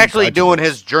 He's actually doing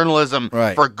his journalism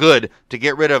Right. for good to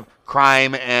get rid of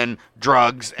crime and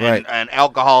drugs Right. and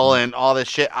alcohol and all this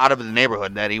shit out of the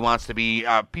neighborhood, that he wants to be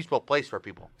a peaceful place for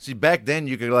people. See, back then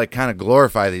you could like kind of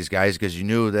glorify these guys because you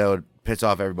knew that would piss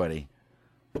off everybody,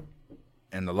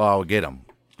 and the law would get them.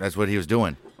 That's what he was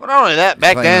doing. Well, not only that,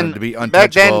 back claiming then, to be back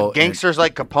untouchable then, gangsters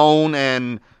like Capone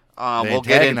and They we'll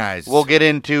antagonized. get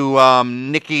into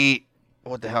Nicky.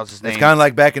 What the hell's his name? It's kind of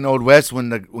like back in Old West when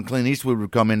Clint Eastwood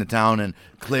would come into town and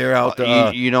clear out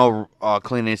the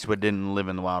Clint Eastwood didn't live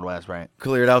in the Wild West, right?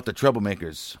 cleared out the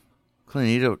troublemakers.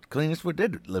 Clint Eastwood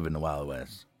did live in the Wild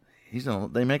West.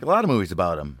 They make a lot of movies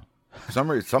about him.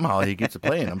 Somehow he gets to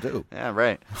play in them too. Yeah,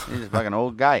 right. He's a fucking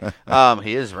old guy.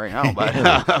 He is right now, but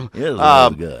He is a little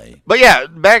guy. But yeah,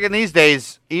 back in these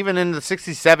days, even in the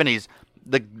 60s, 70s,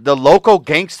 the local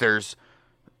gangsters,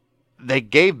 they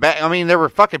gave back. I mean, they were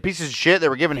fucking pieces of shit. They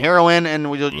were giving heroin, and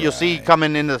you'll see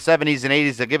coming into the 70s and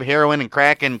 80s, they give heroin and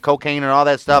crack and cocaine and all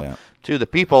that stuff to the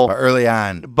people. But early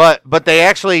on, But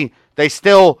they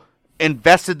still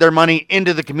invested their money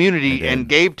into the community and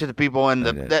gave to the people, and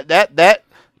that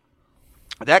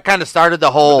kind of started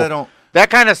the whole. That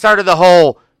kind of started the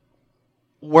whole.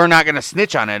 We're not going to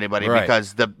snitch on anybody, Right.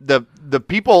 because the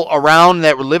people around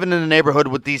that were living in the neighborhood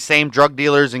with these same drug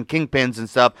dealers and kingpins and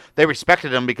stuff, they respected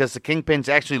them because the kingpins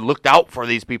actually looked out for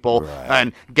these people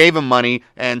and gave them money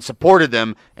and supported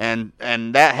them, and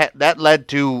that led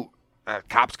to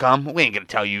cops come. We ain't gonna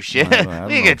tell you shit. We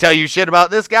ain't gonna tell you shit about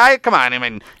this guy. Come on, I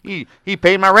mean, he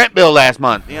paid my rent bill last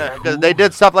month. Yeah, they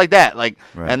did stuff like that.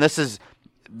 And this is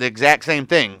the exact same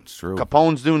thing. It's true.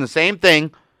 Capone's doing the same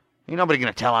thing. Ain't nobody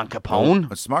going to tell on Capone.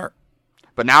 That's smart.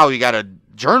 But now you got a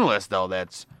journalist, though,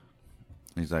 that's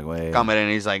He's like, wait. coming in.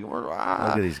 He's like, Look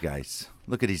at these guys.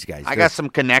 Look at these guys. I got some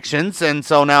connections, and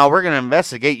so now we're going to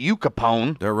investigate you,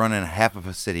 Capone. They're running half of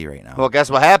a city right now. Well,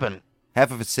 guess what happened?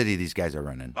 Half of a city these guys are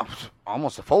running.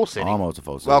 Almost a full city. Almost a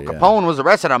full city. Well, yeah. Capone was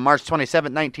arrested on March 27,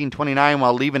 1929,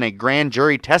 while leaving a grand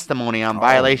jury testimony on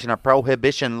violation of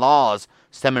prohibition laws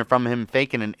stemming from him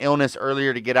faking an illness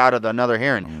earlier to get out of another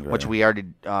hearing, which we already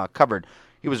covered.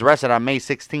 He was arrested on May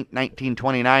 16,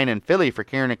 1929 in Philly for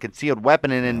carrying a concealed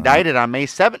weapon and indicted on May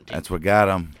 17th. That's what got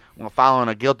him. Well, following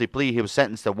a guilty plea, he was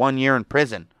sentenced to 1 year in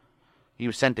prison. He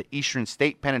was sent to Eastern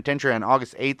State Penitentiary on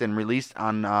August 8th and released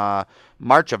on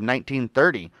March of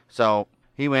 1930. So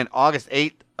he went August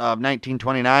 8th of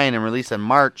 1929 and released in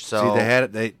March. So See, they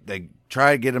had it. They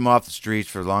tried to get him off the streets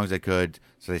for as long as they could.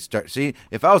 So they start. See,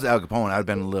 if I was Al Capone, I'd have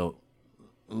been a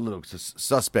little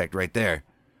suspect right there.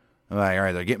 I'm like, all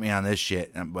right, they'll get me on this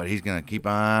shit, but he's gonna keep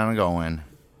on going.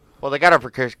 well, they got him for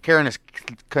carrying his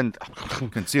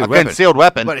Concealed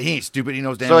weapon. But he ain't stupid. He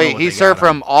knows damn So well he what they served got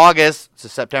him. from August to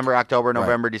September, October,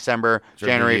 November, December, Served a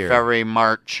January, year. February,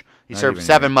 March. He Not served even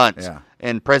 7 a year. months Yeah.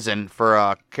 in prison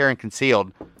for carrying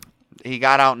concealed. He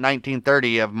got out in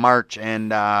 1930 of March,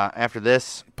 and after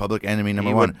this, Public Enemy he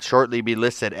number one. would shortly be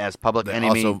listed as Public They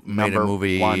Enemy also made number a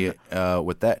movie one.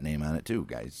 with that name on it too,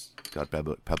 guys. It's called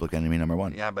Public Enemy number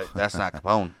one. Yeah, but that's not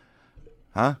Capone.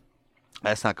 Huh?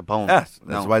 That's not Capone. Yes.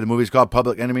 That's No. why the movie's called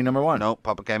Public Enemy number one. No,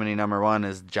 Public Enemy number one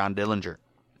is John Dillinger.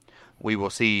 We will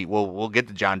see. We'll get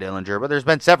to John Dillinger, but there's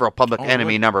been several Public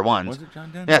Enemy number ones. Was it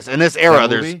John Dillinger? Yes, in this era, That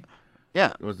there's movie?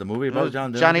 yeah. It was the movie about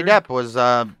John Dillinger? Johnny Depp was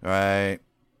Right.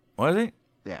 Was he?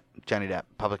 yeah, Johnny Depp,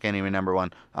 Public Enemy number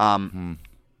one.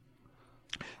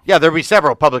 Yeah, there'll be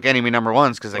several Public Enemy number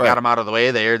ones because they Right. got him out of the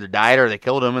way. They either died or they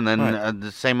killed him, and then Right.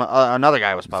 the same another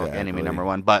guy was Public Enemy Exactly. number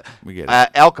one. But We get it.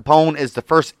 Al Capone is the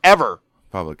first ever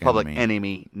Public Public Enemy.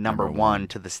 Enemy number one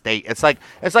to the state. It's like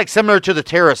similar to the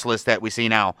terrorist list that we see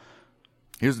now.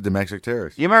 He was a domestic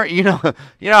terrorist. You remember, you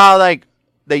know how like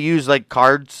they use like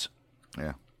cards.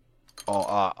 Yeah.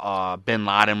 Bin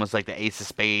Laden was like the ace of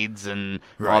spades and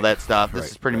all Right. that stuff. This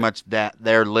Right, is pretty right. much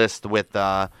their list with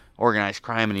organized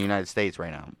crime in the United States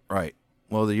right now. Right.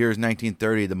 Well, the year is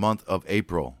 1930, the month of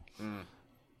April.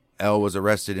 L was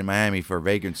arrested in Miami for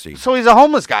vagrancy. So he's a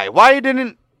homeless guy. Why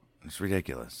didn't? It's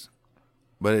ridiculous.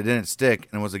 But it didn't stick,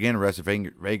 and was again arrested for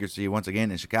vagrancy once again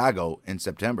in Chicago in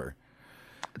September.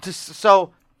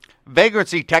 So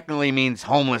vagrancy technically means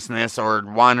homelessness or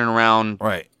wandering around,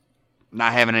 Right.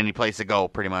 not having any place to go,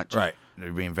 pretty much. Right.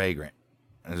 They're being vagrant.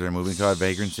 Is there a movie called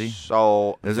Vagrancy?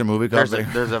 So Is there a movie called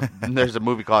there's a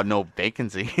movie called No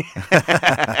Vacancy.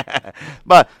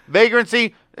 But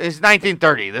vagrancy is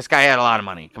 1930. This guy had a lot of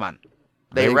money. Come on.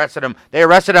 They arrested him. They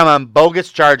arrested him on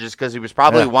bogus charges because he was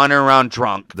probably Yeah. wandering around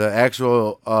drunk. The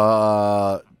actual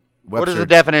What is the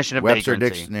definition of Webster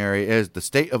vagrancy? Dictionary is the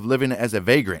state of living as a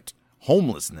vagrant,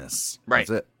 homelessness. Right.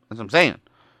 That's it. That's what I'm saying.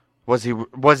 Was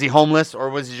he homeless or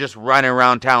was he just running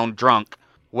around town drunk,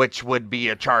 which would be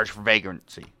a charge for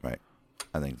vagrancy? Right.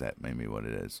 I think that may be what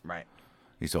it is. Right.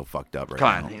 He's so fucked up right Come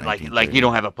now. on, like 1930. you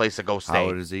don't have a place to go stay. How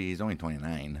old is he? He's only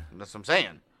 29. That's what I'm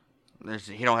saying.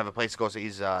 He don't have a place to go stay.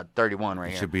 He's 31 right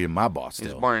He here. should be my boss He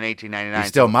was still. born in 1899. He's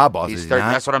still so my boss, He's is he 30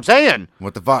 not? That's what I'm saying.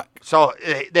 What the fuck? So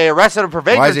they arrested him for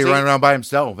vagrancy. Why is he running around by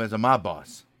himself as a mob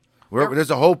boss? There's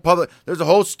a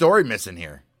whole story missing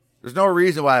here. There's no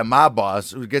reason why a mob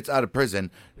boss who gets out of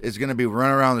prison is going to be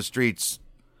running around the streets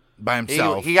by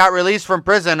himself. He got released from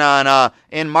prison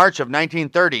in March of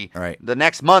 1930. Right. The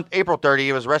next month, April 30,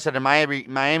 he was arrested in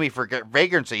Miami for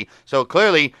vagrancy. So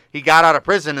clearly, he got out of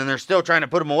prison, and they're still trying to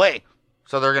put him away.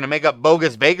 So they're going to make up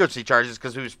bogus vagrancy charges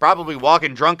because he was probably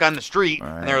walking drunk on the street,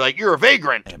 and they're like, "You're a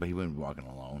vagrant." Yeah, but he wouldn't be walking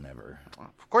alone ever.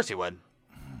 Of course he would.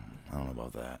 I don't know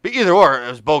about that. But either or, it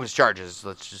was bogus charges.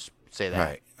 Let's just say that.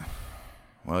 Right.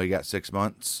 Well, he got 6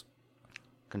 months.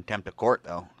 Contempt of court,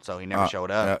 though, so he never showed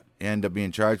up. He ended up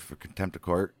being charged for contempt of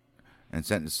court and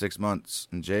sentenced to 6 months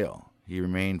in jail. He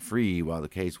remained free while the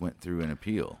case went through an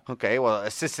appeal. Okay, well,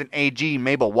 Assistant AG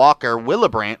Mabel Walker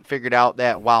Willebrandt figured out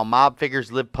that while mob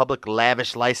figures live public,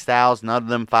 lavish lifestyles, none of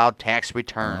them filed tax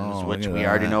returns, Oh, which look at we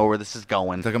already that. know where this is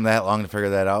going. It took him that long to figure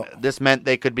that out. This meant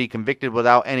they could be convicted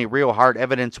without any real hard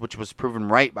evidence, which was proven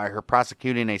right by her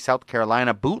prosecuting a South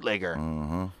Carolina bootlegger.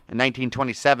 In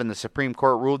 1927, the Supreme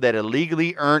Court ruled that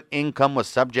illegally earned income was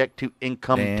subject to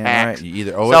income Damn tax. right. You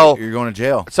either owe So- it or you're going to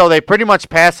jail. So they pretty much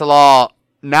passed a law,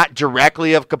 not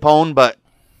directly of Capone, but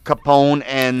Capone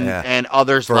and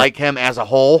others like him as a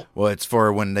whole. Well, it's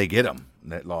for when they get him.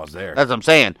 That law's there. That's what I'm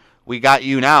saying. We got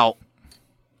you now.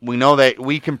 We know that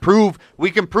we can prove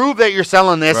that you're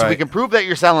selling this. Right. We can prove that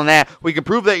you're selling that. We can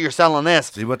prove that you're selling this.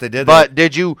 See what they did But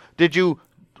did you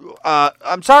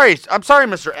I'm sorry,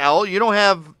 Mr. L. You don't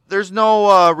have there's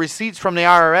no receipts from the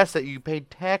IRS that you paid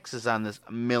taxes on this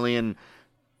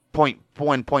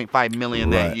 $1.5 million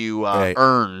that you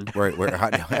earned. Right.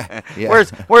 Yeah.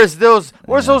 Where's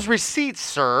those receipts,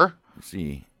 sir?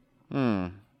 See.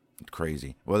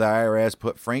 Crazy. Well, the IRS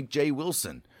put Frank J.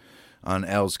 Wilson on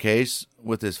L's case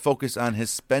with his focus on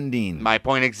his spending. My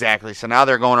point exactly. So now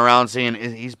they're going around saying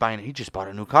he just bought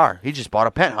a new car. He just bought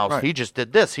a penthouse. Right. He just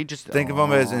did this. Think of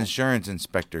them as insurance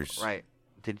inspectors. Right.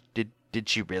 Did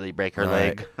she really break her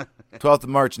leg? 12th of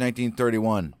March,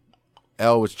 1931.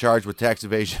 L was charged with tax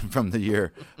evasion from the year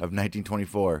of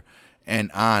 1924 and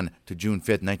on to June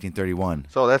 5th, 1931.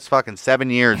 So that's fucking 7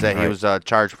 years that he was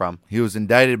charged from. He was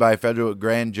indicted by a federal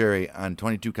grand jury on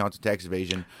 22 counts of tax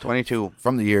evasion 22.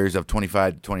 from the years of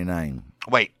 25 to 29.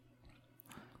 Wait.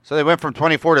 So they went from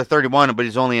 24 to 31, but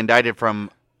he's only indicted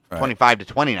from 25 to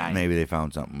 29. Maybe they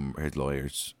found something, his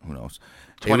lawyers, who knows.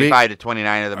 25 to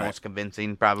 29 are the most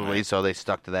convincing, probably, so they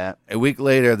stuck to that. A week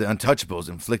later, the Untouchables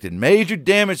inflicted major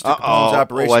damage to Capone's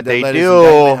operation what that they led do? his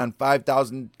indictment on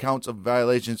 5,000 counts of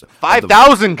violations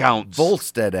 5,000 counts!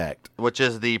 Volstead Act. Which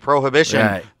is the prohibition,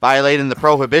 Right. violating the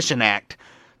Prohibition Act.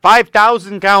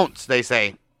 5,000 counts, they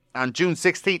say. On June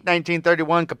 16,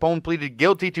 1931, Capone pleaded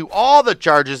guilty to all the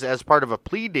charges as part of a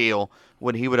plea deal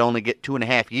when he would only get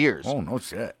 2.5 years. Oh, no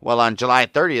shit. Well, on July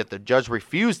 30th, the judge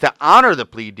refused to honor the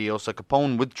plea deal, so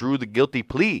Capone withdrew the guilty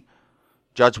plea.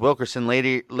 Judge Wilkerson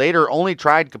later only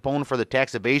tried Capone for the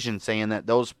tax evasion, saying that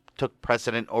those took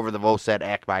precedent over the Volstead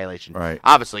Act violation. Right.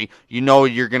 Obviously, you know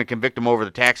you're going to convict him over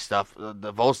the tax stuff.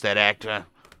 The Volstead Act, All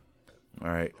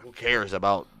right. who cares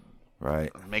about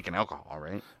Right. making alcohol,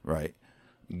 right? Right.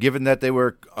 Given that they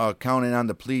were counting on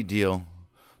the plea deal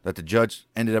that the judge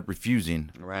ended up refusing,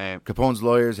 Right. Capone's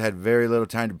lawyers had very little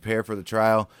time to prepare for the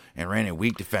trial and ran a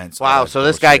weak defense. Wow, so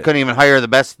this guy couldn't even hire the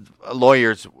best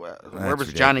lawyers. Where That's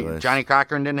was Johnny? ridiculous. Johnny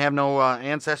Cochran didn't have no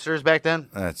ancestors back then?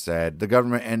 That's sad. The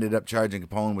government ended up charging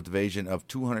Capone with evasion of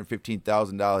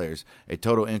 $215,000, a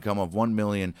total income of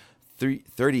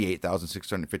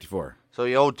 $1,038,654. So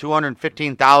he owed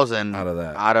 $215,000 Out of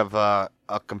that. out of a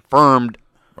confirmed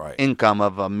Right. income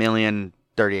of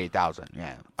 $1,038,000.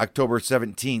 Yeah. October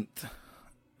 17th,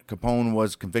 Capone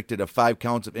was convicted of 5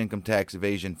 counts of income tax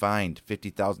evasion, fined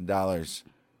 $50,000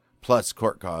 plus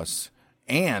court costs,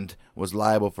 and was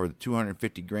liable for the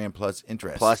 $250,000 plus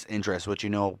interest. Plus interest, which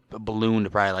ballooned to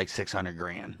probably like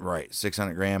 $600,000. Right,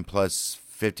 $600,000 plus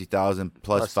 $50,000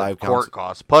 plus 5 the counts. court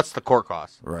costs. Plus the court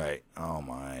costs. Right. Oh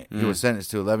my. He was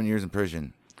sentenced to 11 years in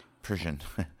prison.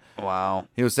 Wow.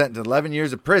 He was sentenced to 11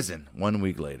 years of prison 1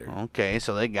 week later. Okay,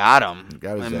 so they got him.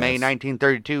 Got his In May ass.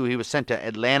 1932, he was sent to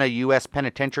Atlanta U.S.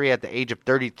 Penitentiary at the age of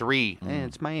 33.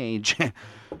 It's my age.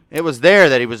 It was there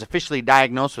that he was officially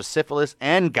diagnosed with syphilis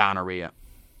and gonorrhea.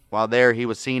 While there, he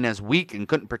was seen as weak and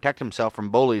couldn't protect himself from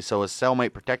bullies, so his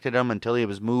cellmate protected him until he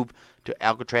was moved to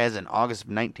Alcatraz in August of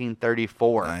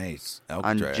 1934. Nice. On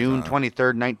Alcatraz, June huh?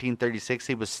 23rd, 1936,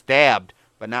 he was stabbed,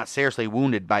 but not seriously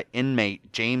wounded, by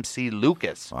inmate James C.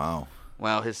 Lucas. Wow.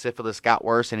 Well, his syphilis got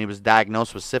worse, and he was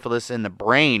diagnosed with syphilis in the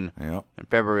brain Yep. in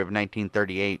February of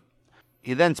 1938.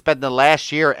 He then spent the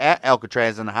last year at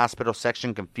Alcatraz in the hospital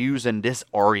section, confused and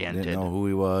disoriented. Didn't know who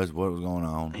he was, what was going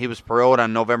on. He was paroled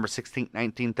on November 16,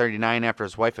 1939, after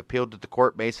his wife appealed to the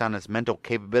court based on his mental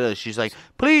capabilities. She's like,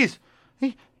 please,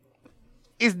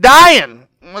 he's dying.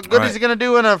 What good is he going to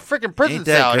do in a freaking prison Ain't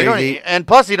that cell? crazy? And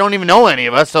plus, he don't even know any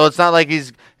of us, so it's not like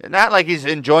he's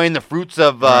enjoying the fruits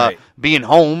of Right. being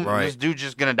home. Right. This dude's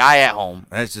just going to die at home.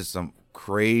 That's just some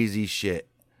crazy shit.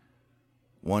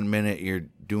 1 minute you're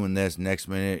doing this, next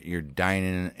minute you're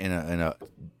dying in a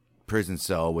prison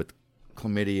cell with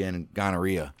chlamydia and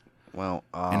gonorrhea, Well,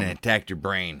 and it attacked your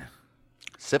brain.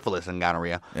 syphilis and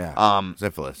gonorrhea. Yeah,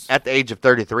 syphilis. At the age of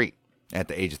 33. At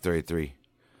the age of 33.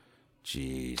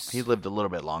 Jeez. He lived a little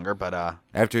bit longer, but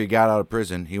After he got out of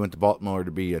prison, he went to Baltimore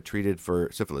to be treated for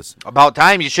syphilis. about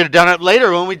time. You should have done it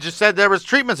later when we just said there was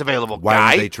treatments available, Why guy.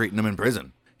 weren't they treating him in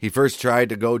prison? He first tried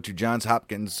to go to Johns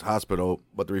Hopkins Hospital,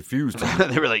 but they refused him.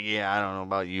 They were like, "Yeah, I don't know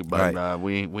about you, but Right.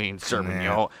 we ain't serving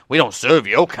Yeah. we don't serve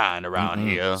your kind around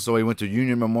here." So he went to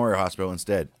Union Memorial Hospital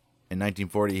instead. In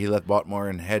 1940, he left Baltimore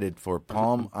and headed for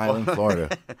Palm Island,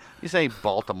 Florida. You say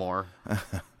Baltimore?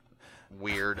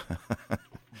 Weird.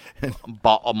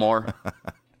 Baltimore.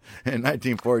 In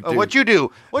 1942, What you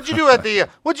do? What you do at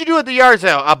the yard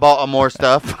sale? I bought more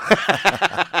stuff.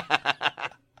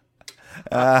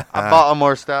 I bought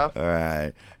more stuff. All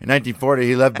right. In 1940,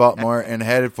 he left Baltimore and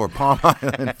headed for Palm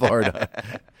Island, Florida.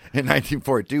 In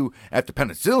 1942, after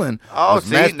penicillin Oh, was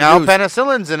see, now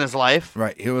penicillin's in his life.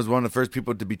 Right, he was one of the first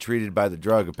people to be treated by the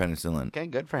drug of penicillin. Okay,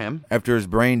 good for him. After his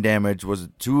brain damage was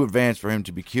too advanced for him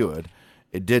to be cured,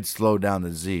 it did slow down the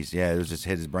disease. Yeah, it was just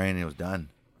hit his brain and it was done.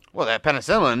 Well, that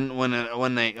penicillin,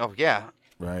 when they,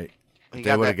 Right. He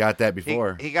They would have got that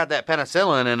before. He got that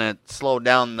penicillin and it slowed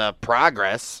down the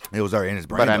progress. It was already in his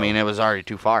brain. But I mean, it was already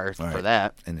too far for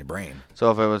that. In the brain. So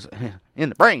if it was in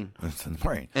the brain. It's in the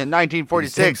brain. In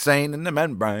 1946. He's insane in the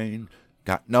membrane.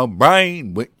 Got no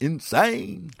brain. Went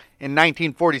insane. In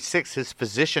 1946, his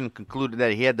physician concluded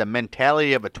that he had the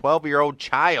mentality of a 12-year-old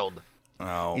child.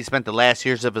 Oh. He spent the last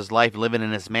years of his life living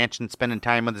in his mansion, spending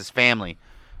time with his family.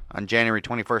 On January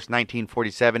 21st,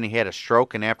 1947, he had a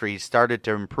stroke, and after he started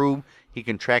to improve, he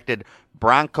contracted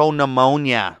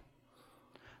bronchopneumonia.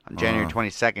 On January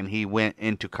 22nd, he went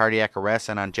into cardiac arrest,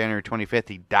 and on January 25th,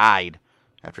 he died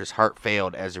after his heart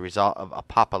failed as a result of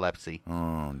apoplexy.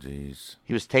 Oh, jeez.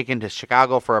 He was taken to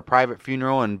Chicago for a private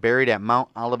funeral and buried at Mount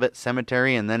Olivet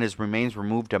Cemetery, and then his remains were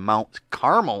moved to Mount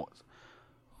Carmel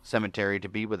Cemetery to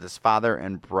be with his father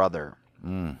and brother.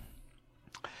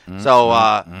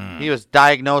 He was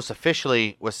diagnosed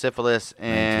officially with syphilis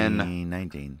in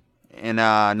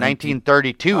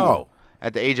 1932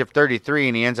 at the age of 33,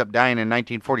 and he ends up dying in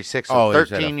 1946, so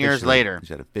 13 years later. He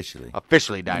said officially.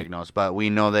 Officially diagnosed, but we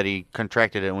know that he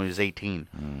contracted it when he was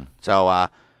 18. So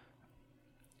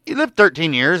he lived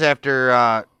 13 years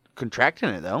after contracting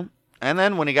it, though. And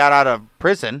then when he got out of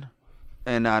prison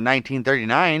in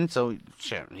 1939, so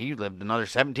shit, he lived another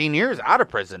 17 years out of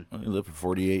prison. Well, he lived for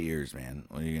 48 years, man.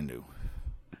 What are you going to do?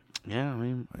 Yeah, I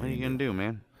mean, what are you going to do,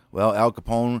 man? Well, Al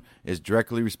Capone is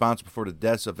directly responsible for the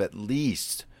deaths of at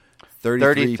least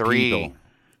 33 people.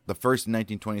 The first in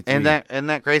 1923. Isn't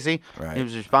that crazy? Right. He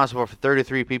was responsible for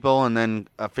 33 people and then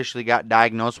officially got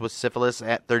diagnosed with syphilis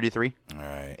at 33. All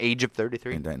right. Age of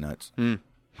 33. Ain't that nuts? I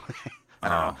don't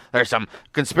know. There's some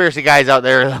conspiracy guys out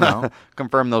there.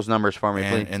 Confirm those numbers for me,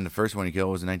 please. And the first one he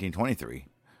killed was in 1923.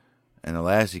 And the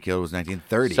last he killed was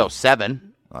 1930. So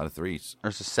 7. A lot of threes.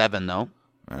 There's a 7, though.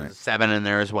 Right. There's a 7 in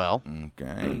there as well.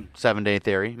 Okay. 7-Day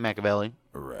Theory, Machiavelli,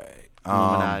 Right.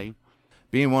 Illuminati.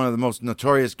 Being one of the most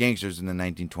notorious gangsters in the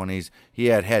 1920s, he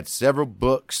had several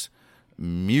books,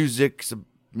 music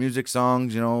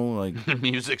songs, like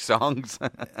music songs.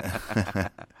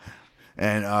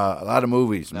 and a lot of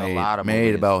movies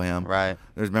made about him. Right.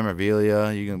 There's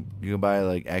memorabilia. You can buy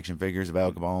like action figures of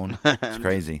Al Capone. It's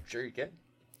crazy. Sure you can.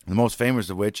 The most famous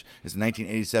of which is the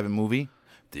 1987 movie,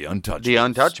 The Untouchables. The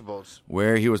Untouchables.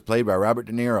 Where he was played by Robert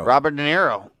De Niro. Robert De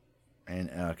Niro. And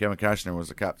Kevin Costner was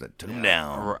the cop that took him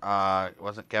down.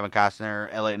 Wasn't Kevin Costner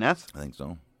Elliot Ness? I think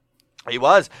so. He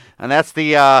was. And that's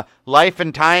the life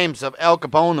and times of Al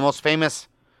Capone, the most famous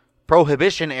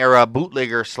Prohibition-era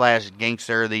bootlegger /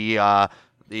 gangster, the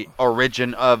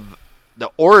origin of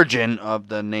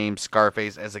the name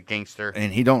Scarface as a gangster.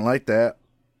 And he don't like that.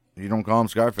 You don't call him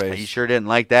Scarface. He sure didn't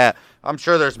like that. I'm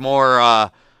sure there's more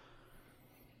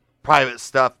private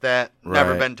stuff that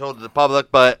never been told to the public,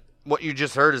 but what you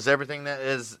just heard is everything that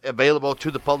is available to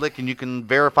the public, and you can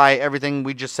verify everything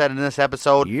we just said in this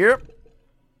episode. Yep.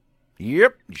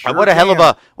 Sure What a hell of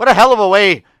a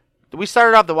way. We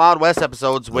started off the Wild West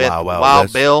episodes with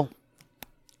Wild Bill.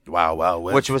 Wow,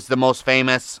 West. Which was the most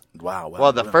famous.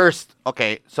 Wow. The first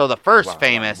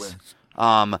famous.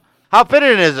 How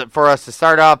fitting is it for us to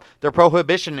start off the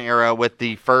Prohibition era with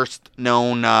the first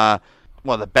known, the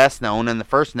best known and the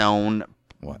first known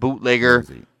bootlegger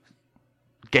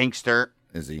gangster.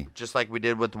 Is he? Just like we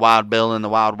did with Wild Bill in the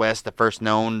Wild West, the first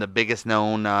known, the biggest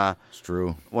known. It's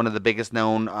true. One of the biggest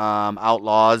known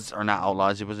outlaws, or not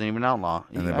outlaws, he wasn't even an outlaw.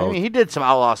 And he did some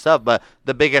outlaw stuff, but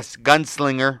the biggest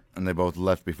gunslinger. And they both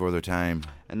left before their time.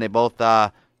 And they both,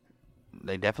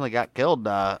 they definitely got killed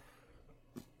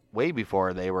way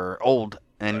before they were old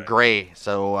and gray.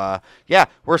 So,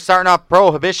 we're starting off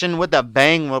Prohibition with a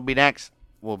bang. We'll be next.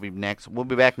 We'll be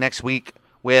back next week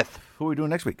with... Who are we doing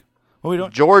next week? What are we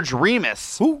doing? George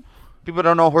Remus. Who? People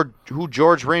don't know who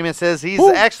George Remus is. He's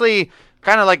actually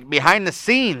kind of like behind the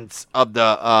scenes of the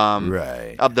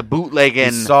of the bootlegging.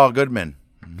 He's Saul Goodman.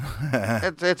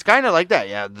 It's kind of like that,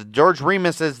 yeah. The George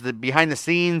Remus is the behind the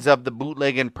scenes of the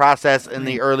bootlegging process in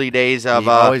the early days of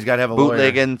always got to have a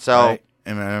bootlegging. lawyer, so, right?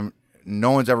 And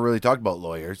no one's ever really talked about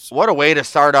lawyers. What a way to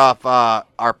start off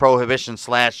our Prohibition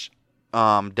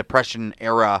 / Depression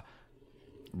era.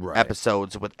 Right.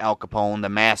 Episodes with Al Capone, the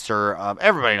master of...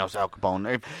 Everybody knows Al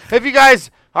Capone. If you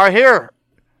guys are here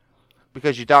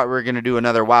because you thought we were going to do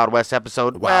another Wild West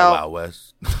episode, Wild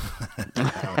West.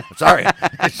 Sorry.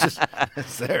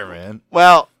 It's there, man.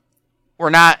 Well, we're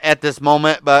not at this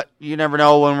moment, but you never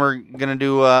know when we're gonna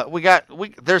do.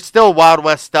 There's still Wild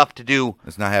West stuff to do.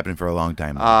 It's not happening for a long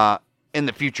time. In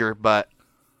the future, but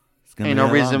It's gonna ain't be no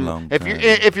a reason. long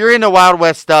If you're into Wild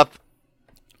West stuff,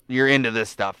 you're into this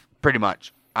stuff pretty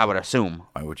much. I would assume.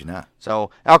 Why would you not?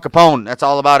 So Al Capone, that's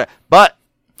all about it. But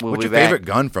we'll What's be your back. favorite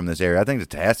gun from this area? I think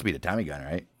it has to be the Tommy gun,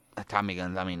 right? Tommy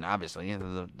guns. I mean, obviously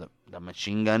the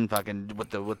machine gun, fucking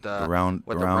with the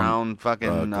round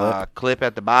fucking clip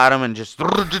at the bottom, and just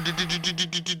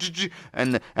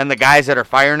and the guys that are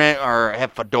firing it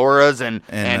have fedoras and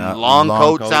long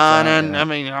coats on, and I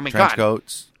mean, trench God.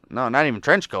 coats. No, not even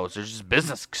trench coats. They're just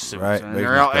business suits. Right, And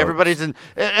business coats. everybody's in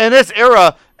this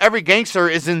era. Every gangster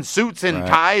is in suits and Right.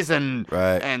 ties and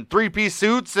Right. 3-piece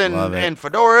suits and Love it.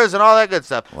 fedoras and all that good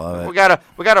stuff. Love it.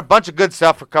 We got a bunch of good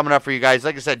stuff coming up for you guys.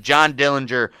 Like I said, John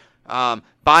Dillinger,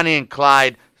 Bonnie and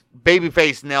Clyde,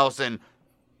 Babyface Nelson,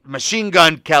 Machine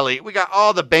Gun Kelly. We got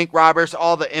all the bank robbers,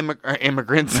 all the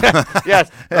immigrants.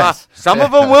 Yes, Yes. some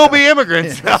of them will be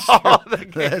immigrants. All the That's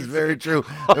gangsters. very true.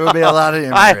 There would be a lot of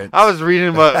immigrants. I was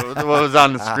reading what was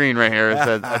on the screen right here. It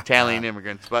says Italian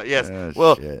immigrants. But yes,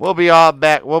 Oh, shit. we'll be all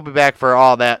back. We'll be back for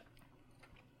all that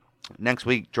next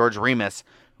week. George Remus,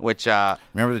 which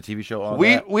Remember the TV show?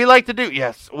 we like to do.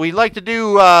 Yes, we like to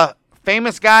do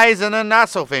famous guys and then not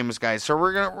so famous guys. So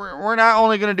we're not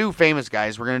only gonna do famous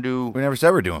guys. We're gonna do. We never said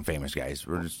we're doing famous guys.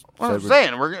 We're just What I'm said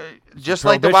saying, we're gonna, just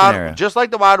like Prohibition era.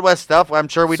 the Wild West stuff. I'm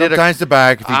sure we did. sometimes the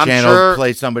biography I'm channel sure-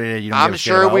 play somebody that you don't I'm give a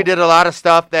shit sure we about. did a lot of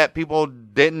stuff that people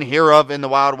didn't hear of in the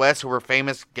Wild West who were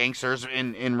famous gangsters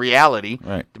in reality.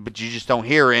 Right. But you just don't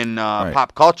hear in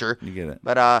pop culture. You get it.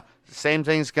 But same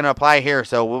thing's going to apply here.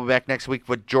 So we'll be back next week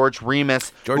with George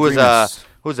Remus, George who is Remus.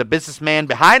 who's a businessman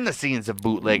behind the scenes of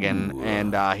bootlegging.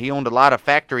 And he owned a lot of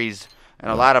factories and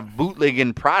a lot of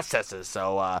bootlegging processes.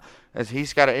 So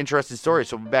he's got an interesting story.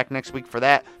 So we'll be back next week for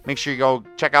that. Make sure you go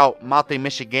check out Mouthy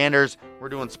Michiganders. We're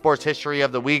doing Sports History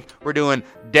of the Week. We're doing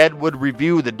Deadwood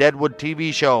Review, the Deadwood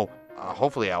TV show.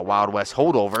 Hopefully a Wild West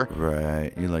holdover.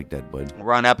 Right. You like that, bud.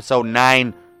 We're on episode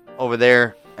 9 over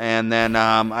there. And then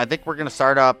I think we're going to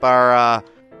start up our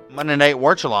Monday Night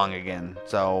Watch Along again.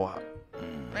 So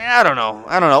I don't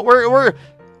know.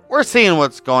 We're seeing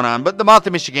what's going on. But the Mouthy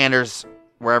Michiganders,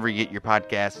 wherever you get your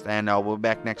podcast. And we'll be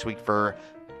back next week for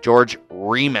George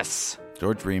Remus.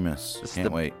 George Remus.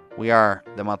 Can't wait. We are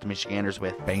the Mouthy Michiganders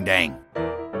with Bang dang.